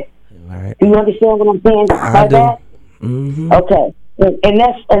pen. All right. Do you understand what I'm saying? I do. That? Mm-hmm. Okay. And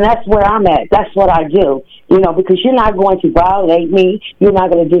that's where I'm at. That's what I do. You know, because you're not going to violate me, you're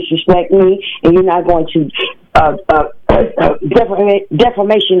not going to disrespect me, and you're not going to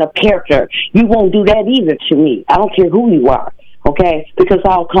defamation of character. You won't do that either to me. I don't care who you are, okay? Because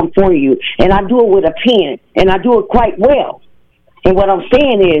I'll come for you. And I do it with a pen, and I do it quite well. And what I'm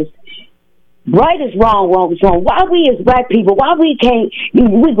saying is, right is wrong, wrong is wrong. Why we as black people, why we can't,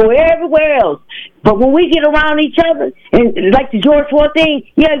 we go everywhere else. But when we get around each other, and like the George Floyd thing,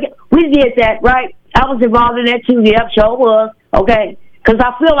 yeah, we did that, right? I was involved in that too, yeah, sure was, okay? Because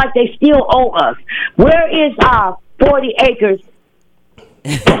I feel like they still owe us. Where is our 40 acres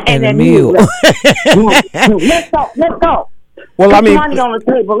and a mule? Let's talk. Well, Put I mean, money on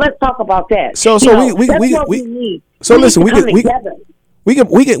the table. Let's talk about that. So we need. So listen, we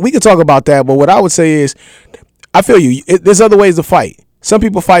can talk about that, but what I would say is, I feel you. There's other ways to fight. Some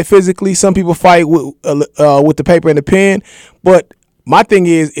people fight physically. Some people fight with the paper and the pen. But my thing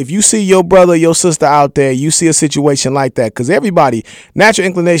is, if you see your brother, your sister out there, you see a situation like that, because everybody, natural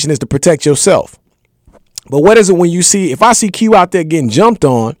inclination is to protect yourself. But what is it when you see, if I see Q out there getting jumped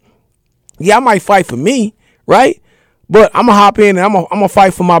on, yeah, I might fight for me, right? But I'm going to hop in and I'm going to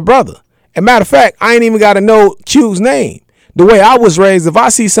fight for my brother. And matter of fact, I ain't even got to know Q's name. The way I was raised, if I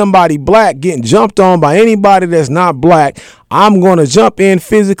see somebody black getting jumped on by anybody that's not black, I'm going to jump in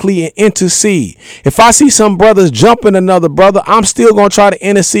physically and intercede. If I see some brothers jumping another brother, I'm still going to try to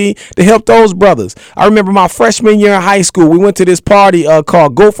intercede to help those brothers. I remember my freshman year in high school, we went to this party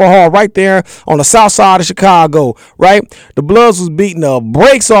called Gopher Hall right there on the south side of Chicago, right? The Bloods was beating the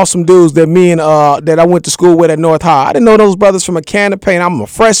brakes off some dudes that that I went to school with at North High. I didn't know those brothers from a can of paint. I'm a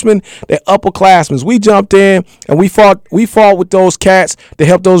freshman. They're upperclassmen. We jumped in and we fought with those cats to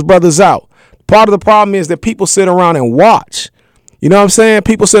help those brothers out. Part of the problem is that people sit around and watch. You know what I'm saying?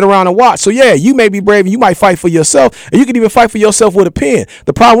 People sit around and watch. So, yeah, you may be brave and you might fight for yourself. And you can even fight for yourself with a pen.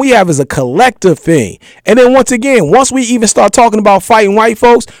 The problem we have is a collective thing. And then once again, once we even start talking about fighting white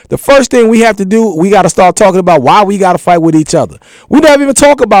folks, the first thing we have to do, we got to start talking about why we got to fight with each other. We never even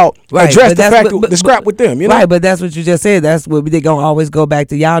talk about address the fact the scrap with them. You know? Right, but that's what you just said. That's what they're going to always go back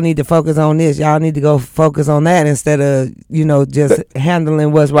to. Y'all need to focus on this. Y'all need to go focus on that instead of, just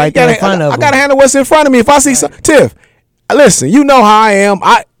handling what's right there in front of them. I got to handle what's in front of me. If I see Tiff, listen, you know how I am.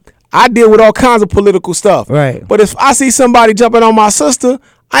 I deal with all kinds of political stuff. Right. But if I see somebody jumping on my sister,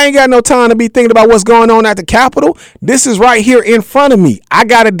 I ain't got no time to be thinking about what's going on at the Capitol. This is right here in front of me. I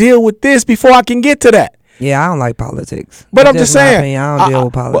got to deal with this before I can get to that. Yeah, I don't like politics. But I'm just saying, I don't deal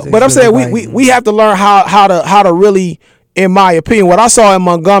with politics. But I'm saying we have to learn how to really, in my opinion, what I saw in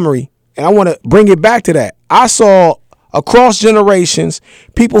Montgomery, and I want to bring it back to that. I saw across generations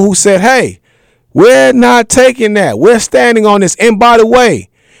people who said, hey, we're not taking that. We're standing on this. And by the way,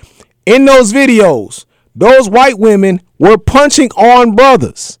 in those videos, those white women were punching on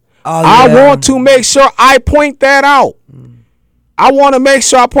brothers. Oh, yeah. I want to make sure I point that out. I want to make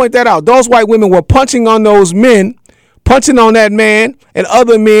sure I point that out. Those white women were punching on those men, punching on that man and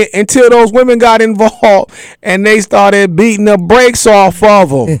other men until those women got involved and they started beating the brakes off of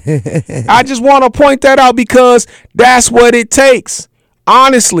them. I just want to point that out because that's what it takes.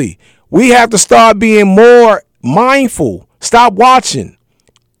 Honestly. We have to start being more mindful. Stop watching.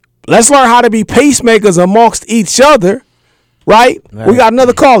 Let's learn how to be peacemakers amongst each other, right? We got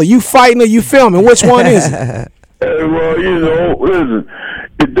another caller. You fighting or you filming? Which one is it? Well, listen,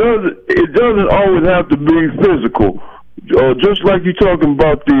 it doesn't always have to be physical. Just like you talking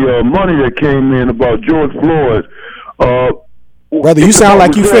about the money that came in about George Floyd. Brother, you sound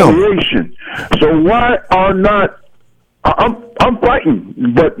like you filming. So why are not? I'm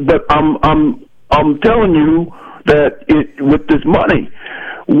fighting, but I'm telling you that with this money,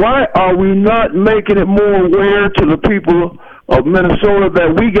 why are we not making it more aware to the people of Minnesota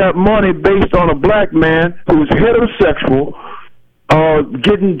that we got money based on a black man who's heterosexual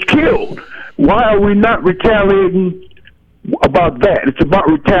getting killed? Why are we not retaliating about that? It's about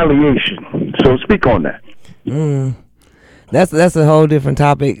retaliation. So speak on that. That's a whole different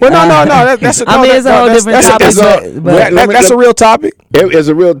topic. Well, no. It's a whole different topic. That's a real topic. It's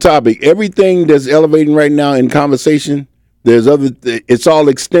a real topic. Everything that's elevating right now in conversation, it's all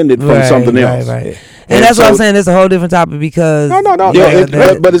extended from something else. Right. And that's what I'm saying. It's a whole different topic because no.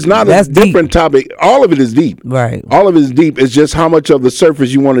 Yeah, but it's not a different topic. All of it is deep. Right. All of it is deep. It's just how much of the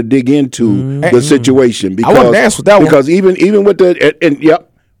surface you want to dig into the situation. Because, I want to dance with that one. Because even with the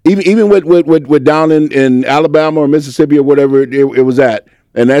Even with down in Alabama or Mississippi or whatever it was at,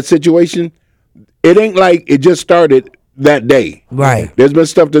 and that situation, it ain't like it just started that day. Right. There's been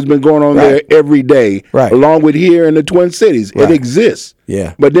stuff that's been going on there every day, along with here in the Twin Cities. It exists.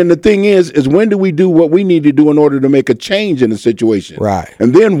 Yeah. But then the thing is when do we do what we need to do in order to make a change in the situation? Right.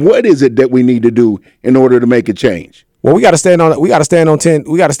 And then what is it that we need to do in order to make a change? Well, we got to stand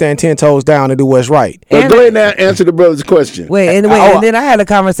 10 toes down and do what's right. But go ahead and answer the brother's question. And then I had a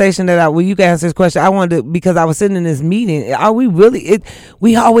conversation you can answer this question. I wanted to, because I was sitting in this meeting. Are we really?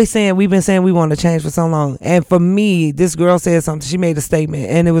 We've been saying we want to change for so long. And for me, this girl said something. She made a statement,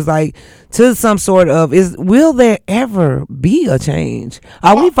 and it was like to some sort of will there ever be a change?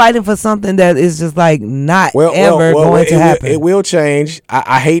 Are we fighting for something that is just like not ever going to happen? It will change.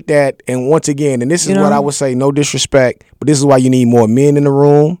 I hate that. And once again, and this is what I would say. No disrespect. But this is why you need more men in the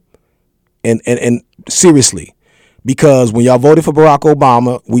room, and seriously, because when y'all voted for Barack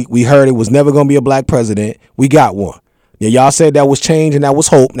Obama, we heard it was never going to be a black president. We got one. Yeah, y'all said that was change and that was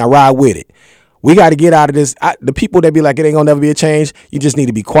hope. Now ride with it. We got to get out of this. The people that be like, it ain't going to never be a change, you just need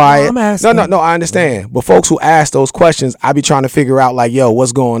to be quiet. No, I understand. But folks who ask those questions, I be trying to figure out like, yo,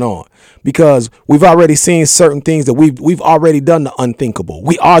 what's going on? Because we've already seen certain things that we've already done the unthinkable.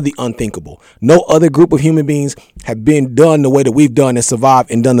 We are the unthinkable. No other group of human beings have been done the way that we've done and survived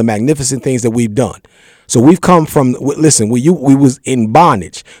and done the magnificent things that we've done. So we've come from, listen, we was in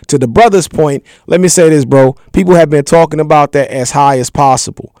bondage. To the brother's point, let me say this, bro. People have been talking about that as high as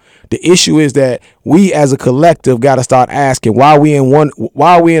possible. The issue is that we as a collective got to start asking why are we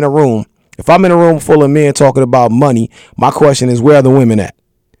in a room. If I'm in a room full of men talking about money, my question is, where are the women at?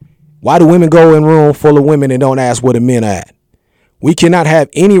 Why do women go in a room full of women and don't ask where the men are at? We cannot have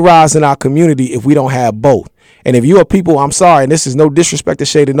any rise in our community if we don't have both. And if you are people, I'm sorry, and this is no disrespect to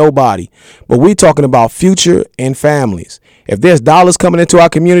shade to nobody, but we talking about future and families. If there's dollars coming into our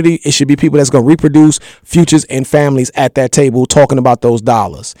community, it should be people that's going to reproduce futures and families at that table talking about those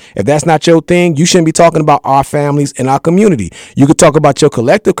dollars. If that's not your thing, you shouldn't be talking about our families and our community. You could talk about your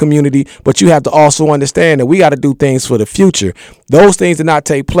collective community, but you have to also understand that we got to do things for the future. Those things did not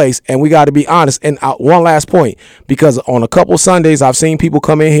take place, and we got to be honest. And one last point, because on a couple Sundays, I've seen people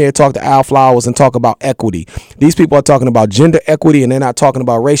come in here, talk to Al Flowers, and talk about equity. These people are talking about gender equity, and they're not talking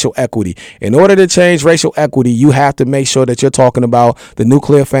about racial equity. In order to change racial equity, you have to make sure that you're talking about the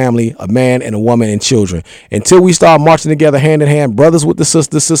nuclear family, a man and a woman and children. Until we start marching together hand in hand, brothers with the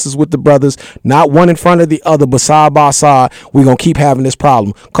sisters, sisters with the brothers, not one in front of the other, but side by side, we're going to keep having this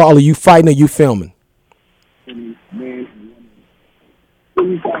problem. Caller, you fighting or you filming?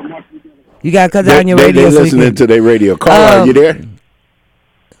 You got to cut down your radio. They're listening to their radio. Caller, are you there?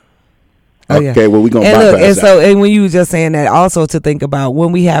 Oh, yeah. Okay, well, we're going to bypass that. And when you were just saying that, also to think about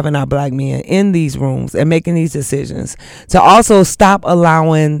when we having our black men in these rooms and making these decisions, to also stop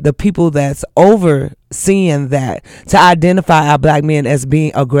allowing the people that's overseeing that to identify our black men as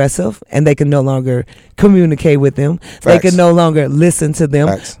being aggressive, and they can no longer communicate with them. Facts. They can no longer listen to them.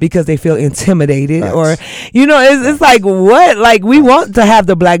 Facts. Because they feel intimidated. Facts. Or, it's like, what? Like, we want to have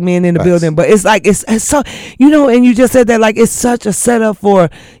the black men in the building, but it's like, it's so, and you just said that, like, it's such a setup for,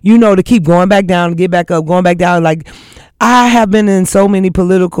 to keep going back down, get back up, going back down. Like, I have been in so many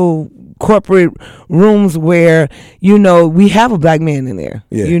political corporate rooms where we have a black man in there,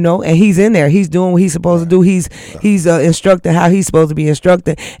 and he's in there, he's doing what he's supposed to do, he's instructing how he's supposed to be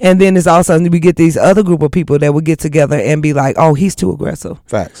instructed, and then it's all of a sudden we get these other group of people that will get together and be like, oh, he's too aggressive,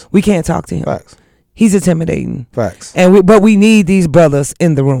 Facts. we can't talk to him, Facts. he's intimidating, Facts. and but we need these brothers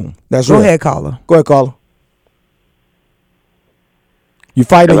in the room. That's Go right. ahead, caller. Go ahead, caller. You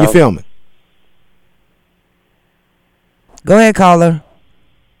fighting or you filming? Go ahead, caller.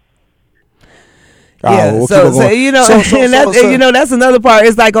 Yeah, we'll so that's another part.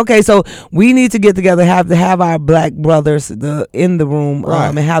 It's like, okay, so we need to get together, have our black brothers in the room, right,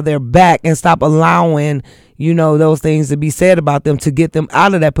 and have their back, and stop allowing those things to be said about them to get them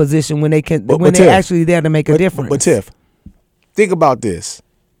out of that position when they can they're actually there to make a difference. But Tiff, think about this.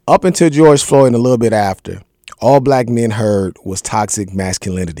 Up until George Floyd and a little bit after, all black men heard was toxic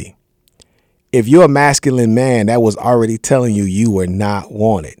masculinity. If you're a masculine man, that was already telling you were not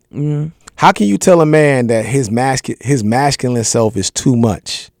wanted. Mm-hmm. How can you tell a man that his masculine self is too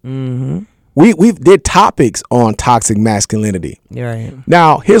much? Mm-hmm. We did topics on toxic masculinity. Right.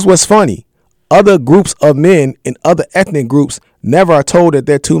 Now, here's what's funny. Other groups of men in other ethnic groups never are told that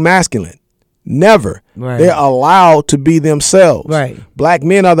they're too masculine. Never. Right. They're allowed to be themselves. Right. Black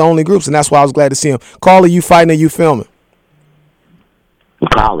men are the only groups, and that's why I was glad to see them. Caller, you fighting or you filming? I'm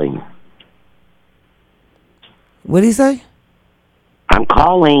calling. What did he say? I'm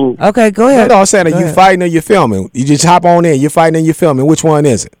calling. Okay, go ahead. No, I'm saying, are you fighting or you filming? You just hop on in. You're fighting and you're filming. Which one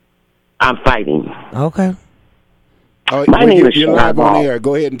is it? I'm fighting. Okay. My name is You're live on the air.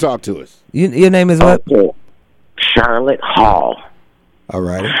 Go ahead and talk to us. Your name is what? Charlotte Hall. All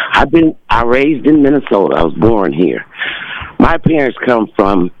right. I raised in Minnesota. I was born here. My parents come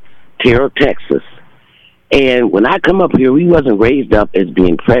from Terrell, Texas. And when I come up here, we wasn't raised up as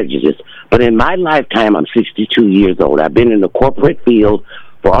being prejudiced. But in my lifetime, I'm 62 years old. I've been in the corporate field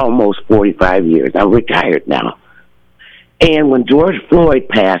for almost 45 years. I'm retired now. And when George Floyd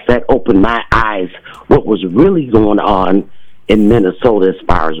passed, that opened my eyes what was really going on in Minnesota as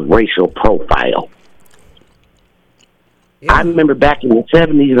far as racial profile. Yeah. I remember back in the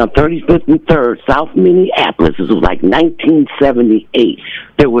 70s on 35th and 3rd, South Minneapolis, this was like 1978,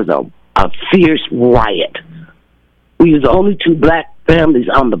 there was a fierce riot. We was the only two black families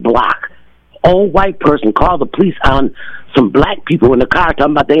on the block. Old white person called the police on some black people in the car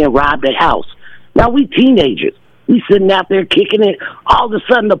talking about they had robbed their house. Now we teenagers. We sitting out there kicking it. All of a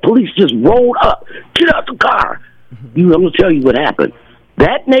sudden the police just rolled up. Get out the car. I'm going to tell you what happened.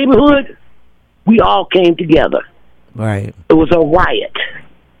 That neighborhood, we all came together. Right. It was a riot.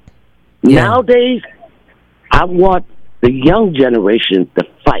 Yeah. Nowadays, I want the young generation to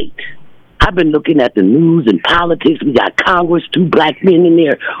fight. I've been looking at the news and politics. We got Congress, 2 black men in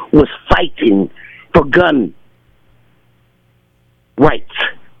there was fighting for gun rights.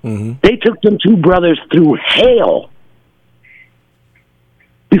 Mm-hmm. They took them 2 brothers through hell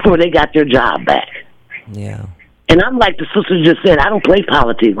before they got their job back. Yeah. And I'm like the sister just said, I don't play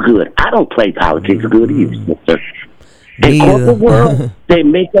politics good. I don't play politics good either, sister. In corporate world, they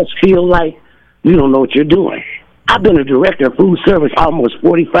make us feel like you don't know what you're doing. I've been a director of food service almost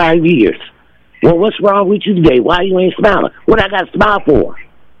 45 years. Well, what's wrong with you today? Why you ain't smiling? What I got to smile for?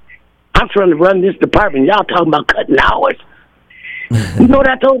 I'm trying to run this department. Y'all talking about cutting hours? You know what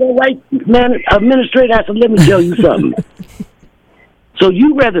I told that white man administrator? I said, let me tell you something. So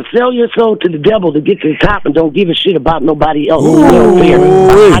you rather sell your soul to the devil to get to the top and don't give a shit about nobody else.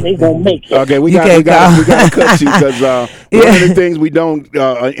 How they gonna make it? Okay, we got to cut you because one of the things we don't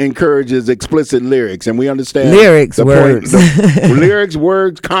encourage is explicit lyrics, and we understand lyrics, words, lyrics,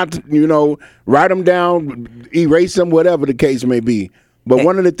 words, content. Write them down, erase them, whatever the case may be. But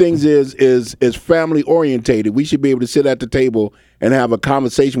one of the things is family orientated. We should be able to sit at the table and have a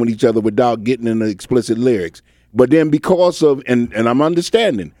conversation with each other without getting into explicit lyrics. But then because of, and I'm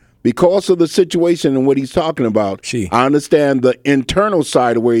understanding, because of the situation and what he's talking about, I understand the internal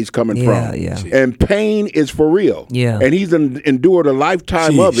side of where he's coming from. Yeah. And pain is for real. Yeah. And he's endured a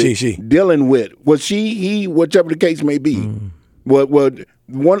lifetime of it, dealing with, he, whichever the case may be. What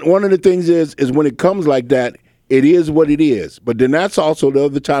one of the things is when it comes like that, it is what it is. But then that's also the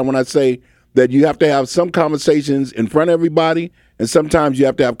other time when I say that you have to have some conversations in front of everybody, and sometimes you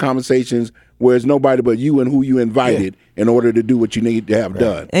have to have conversations where it's nobody but you and who you invited in order to do what you need to have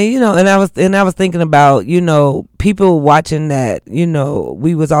done. And and I was thinking about, people watching that,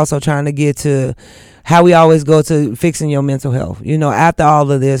 we was also trying to get to how we always go to fixing your mental health. After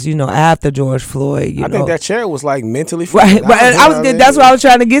all of this, after George Floyd, I think that chair was like mentally fit. Right. That's why I was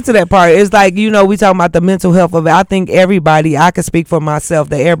trying to get to that part. It's like, we talking about the mental health of it. I think everybody, I can speak for myself,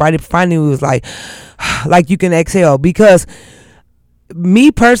 that everybody finally was like you can exhale, because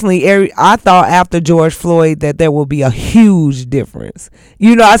me personally, I thought after George Floyd that there will be a huge difference.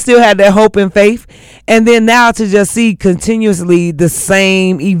 I still had that hope and faith, and then now to just see continuously the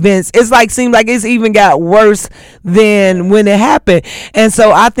same events, seemed like it's even got worse than when it happened. And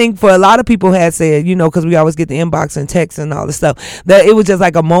so I think for a lot of people had said, because we always get the inbox and text and all this stuff, that it was just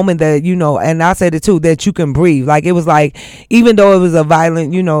like a moment that, and I said it too, that you can breathe. Like, it was like, even though it was a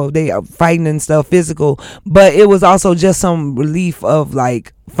violent, they are fighting and stuff, physical, but it was also just some relief of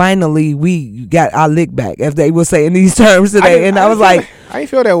like, finally we got our lick back, as they were saying these terms today. I was like, I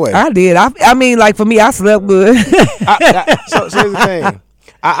didn't feel that way. I did. I mean, like, for me, I slept good. So here's the thing.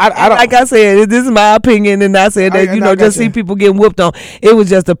 I don't, like I said, this is my opinion, and I said that just see people getting whooped on. It was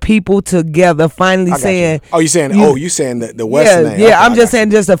just the people together finally saying. You saying? You saying the Western name? Yeah. Okay, I'm just saying,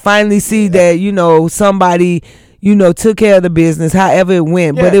 just to finally see that somebody took care of the business, however it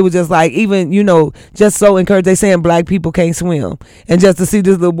went. But it was just like, even, just so encouraged. They saying black people can't swim. And just to see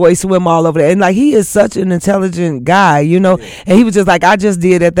this little boy swim all over there. And like, he is such an intelligent guy, and he was just like, I just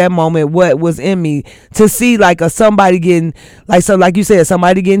did at that moment what was in me, to see like somebody getting, like you said,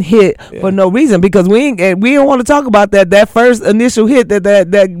 somebody getting hit for no reason, because we don't want to talk about that. That first initial hit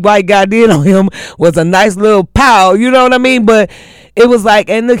that white guy did on him was a nice little pow, you know what I mean? But it was like,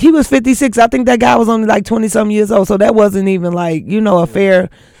 and look, he was 56. I think that guy was only like 20-something years old. So that wasn't even like, a fair,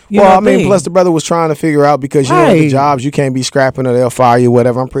 thing. Plus the brother was trying to figure out, because the jobs, you can't be scrapping or they'll fire you,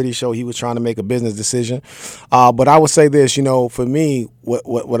 whatever. I'm pretty sure he was trying to make a business decision. But I would say this, for me,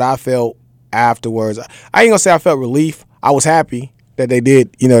 what I felt afterwards, I ain't gonna say I felt relief. I was happy that they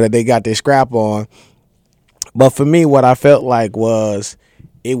did, that they got their scrap on. But for me, what I felt like was,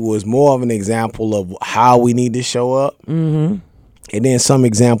 it was more of an example of how we need to show up. Mm-hmm. And then some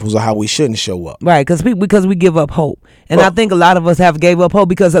examples of how we shouldn't show up. Right, because we give up hope. And I think a lot of us have gave up hope,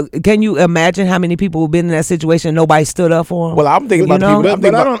 because can you imagine how many people have been in that situation and nobody stood up for them? Well, I'm thinking about people.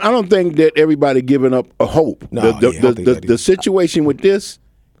 But I don't think that everybody giving up a hope. No, the situation with this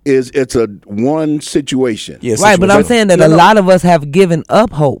is, it's a one situation. Yeah, right, but I'm saying that a lot of us have given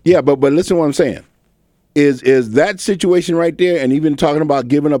up hope. Yeah, but listen to what I'm saying. Is that situation right there, and even talking about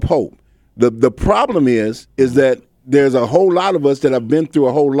giving up hope. The problem is that there's a whole lot of us that have been through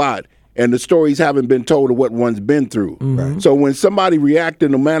a whole lot, and the stories haven't been told of what one's been through. Mm-hmm. So when somebody reacts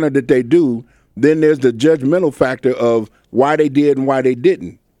in the manner that they do, then there's the judgmental factor of why they did and why they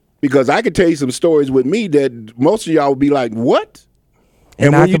didn't. Because I could tell you some stories with me that most of y'all would be like, what?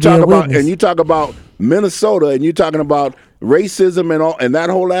 And when you talk about Minnesota, and you're talking about racism and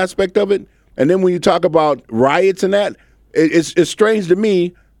that whole aspect of it, and then when you talk about riots and that, it's strange to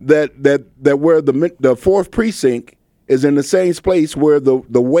me that where the 4th precinct is in the same place where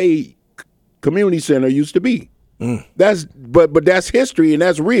the Wade Community Center used to be. That's but that's history, and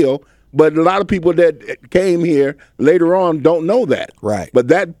that's real. But a lot of people that came here later on don't know that. Right. But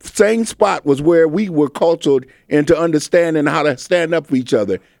that same spot was where we were cultured into understanding how to stand up for each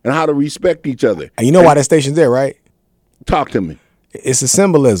other and how to respect each other. And you know why that station's there, right? Talk to me. It's a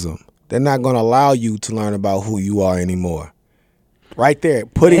symbolism. They're not going to allow you to learn about who you are anymore. Right there,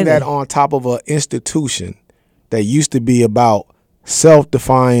 putting that on top of an institution that used to be about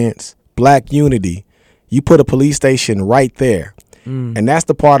self-defiance, black unity. You put a police station right there. And that's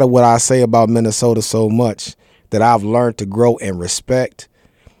the part of what I say about Minnesota so much, that I've learned to grow and respect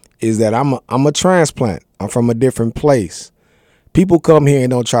is that I'm a transplant. I'm from a different place. People come here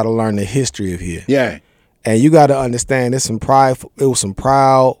and don't try to learn the history of here. Yeah. And you got to understand, it was some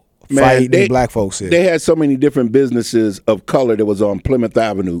proud fighting black folks here. They had so many different businesses of color that was on Plymouth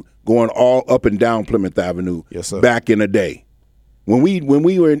Avenue, going all up and down Plymouth Avenue. Yes, sir. Back in the day.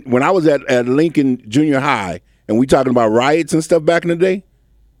 When I was at Lincoln Junior High and we talking about riots and stuff back in the day,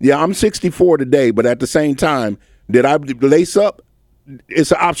 yeah, I'm 64 today, but at the same time, did I lace up?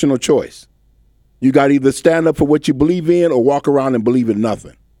 It's an optional choice. You got to either stand up for what you believe in or walk around and believe in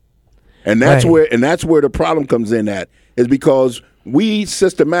nothing. And that's where the problem comes in at, is because we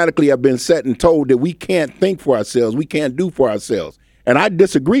systematically have been set and told that we can't think for ourselves, we can't do for ourselves. And I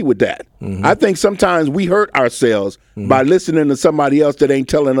disagree with that. Mm-hmm. I think sometimes we hurt ourselves by listening to somebody else that ain't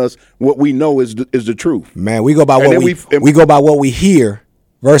telling us what we know is the truth. Man, we go by we go by what we hear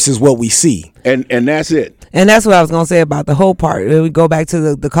versus what we see. And that's it. And that's what I was going to say about the whole part. We go back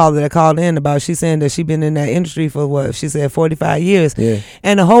to the caller that called in about, she saying that she been in that industry for what she said 45 years. Yeah.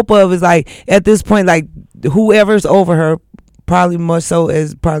 And the hope of is like, at this point, like whoever's over her, probably much so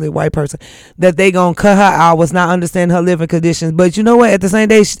as probably a white person, that they going to cut her hours, not understand her living conditions. But you know what? At the same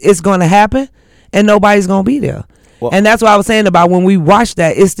day, it's going to happen and nobody's going to be there. Well, and that's what I was saying about when we watched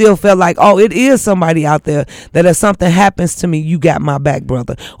that, it still felt like, oh, it is somebody out there that if something happens to me, you got my back,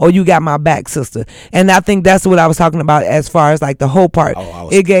 brother, or you got my back, sister. And I think that's what I was talking about as far as like the whole part.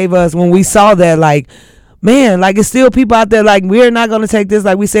 It gave us, when we saw that, like, man, like it's still people out there like, we're not going to take this,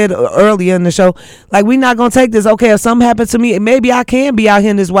 like we said earlier in the show, like we're not going to take this. Okay, if something happens to me, maybe I can be out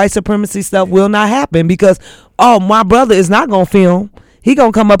here and this white supremacy stuff will not happen because, oh, my brother is not going to film. He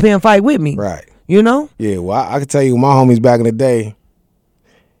going to come up here and fight with me. Right. You know? Yeah, well, I can tell you, my homies back in the day,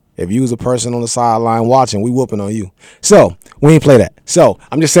 if you was a person on the sideline watching, we whooping on you. So, we ain't play that. So,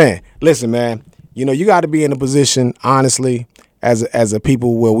 I'm just saying, listen, man, you know, you got to be in a position, honestly, as a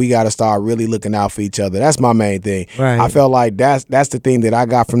people where we got to start really looking out for each other. That's my main thing. Right. I felt like that's the thing that I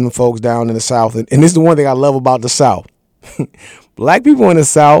got from the folks down in the South. And this is the one thing I love about the South. Black people in the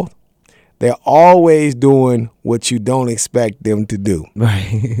South, they're always doing what you don't expect them to do.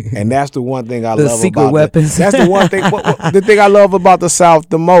 Right. And that's the one thing I the love secret about weapons. That's the one thing. The thing I love about the South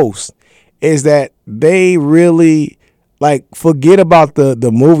the most is that they really, like, forget about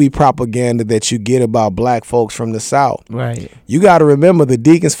the movie propaganda that you get about black folks from the South. Right. You got to remember the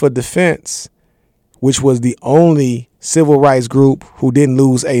Deacons for Defense, which was the only civil rights group who didn't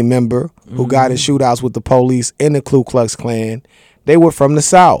lose a member, who got in shootouts with the police in the Ku Klux Klan. They were from the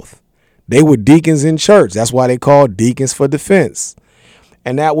South. They were deacons in church. That's why they called Deacons for Defense.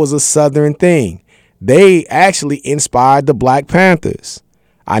 And that was a Southern thing. They actually inspired the Black Panthers.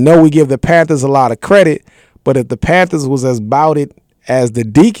 I know we give the Panthers a lot of credit, but if the Panthers was as about it as the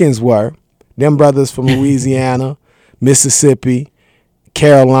Deacons were, them brothers from Louisiana, Mississippi,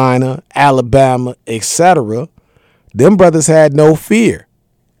 Carolina, Alabama, etc., them brothers had no fear.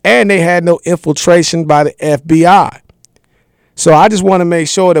 And they had no infiltration by the FBI. So I just want to make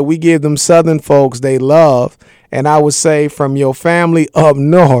sure that we give them Southern folks they love. And I would say from your family up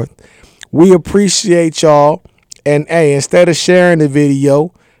north, we appreciate y'all. And, hey, instead of sharing the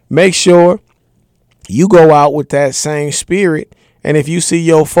video, make sure you go out with that same spirit. And if you see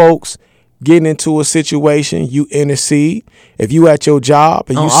your folks getting into a situation, you intercede. If you at your job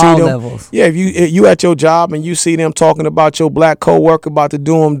and you see them, levels. Yeah, if you at your job and you see them talking about your black coworker about to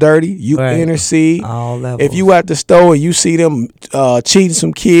do them dirty, you intercede. All levels. If you at the store and you see them cheating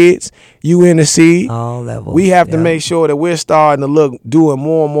some kids, you intercede. All levels. We have to make sure that we're starting to doing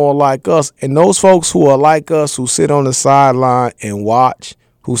more and more like us. And those folks who are like us, who sit on the sideline and watch,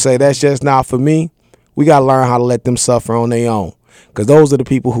 who say that's just not for me, we got to learn how to let them suffer on their own. Because those are the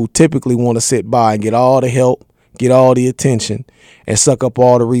people who typically want to sit by and get all the help, get all the attention, and suck up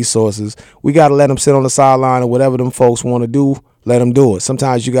all the resources. We got to let them sit on the sideline, or whatever them folks want to do, let them do it.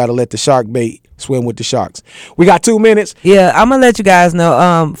 Sometimes you got to let the shark bait swim with the sharks. We got 2 minutes. Yeah, I'm going to let you guys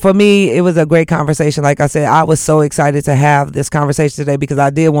know. For me, it was a great conversation. Like I said, I was so excited to have this conversation today because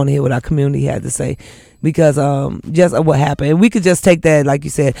I did want to hear what our community had to say. Because just what happened. And we could just take that, like you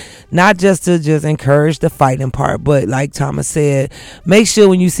said, not just to just encourage the fighting part, but like Thomas said, make sure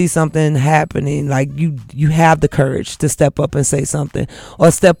when you see something happening, like you have the courage to step up and say something, or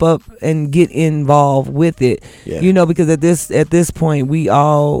step up and get involved with it. Yeah. You know, because at this point we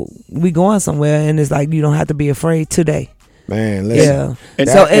going somewhere, and it's like you don't have to be afraid today. Man, listen.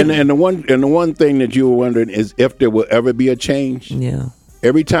 Yeah. And the one thing that you were wondering is if there will ever be a change. Yeah.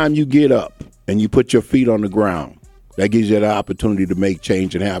 Every time you get up and you put your feet on the ground, that gives you the opportunity to make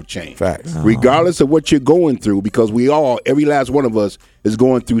change and have change. Facts. Regardless of what you're going through, because every last one of us is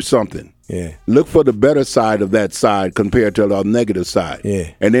going through something. Yeah. Look for the better side of that side compared to the negative side.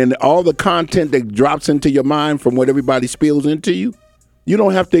 Yeah. And then all the content that drops into your mind from what everybody spills into you, you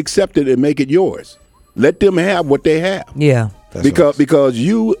don't have to accept it and make it yours. Let them have what they have. Yeah. Because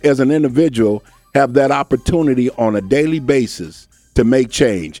you as an individual have that opportunity on a daily basis to make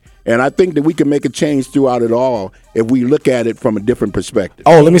change. And I think that we can make a change throughout it all if we look at it from a different perspective.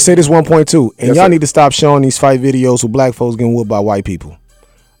 Oh, let me say this 1.2. And Yes, y'all sir. need to stop showing these fight videos with black folks getting whooped by white people.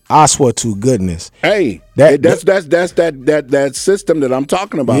 I swear to goodness. Hey, that's that system that I'm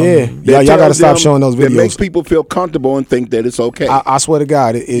talking about. Yeah. That Y'all got to tells stop them showing those That videos. makes people feel comfortable and think that it's okay. I swear to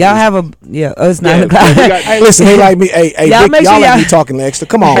God. Y'all have a it's 9 o'clock. Hey, listen, they like me. Hey, y'all Vic, make sure y'all y'all like me talking extra.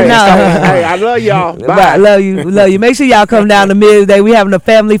 Come on. Hey, man. hey, I love y'all. Bye. Bye. Love you. Make sure y'all come down to Midday. We having a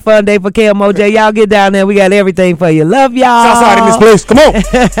family fun day for KMOJ. Y'all get down there. We got everything for you. Love y'all. Southside in this place. Come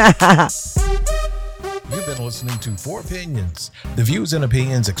on. You've been listening to Four Opinions. The views and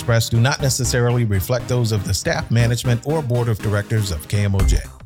opinions expressed do not necessarily reflect those of the staff, management, or board of directors of KMOJ.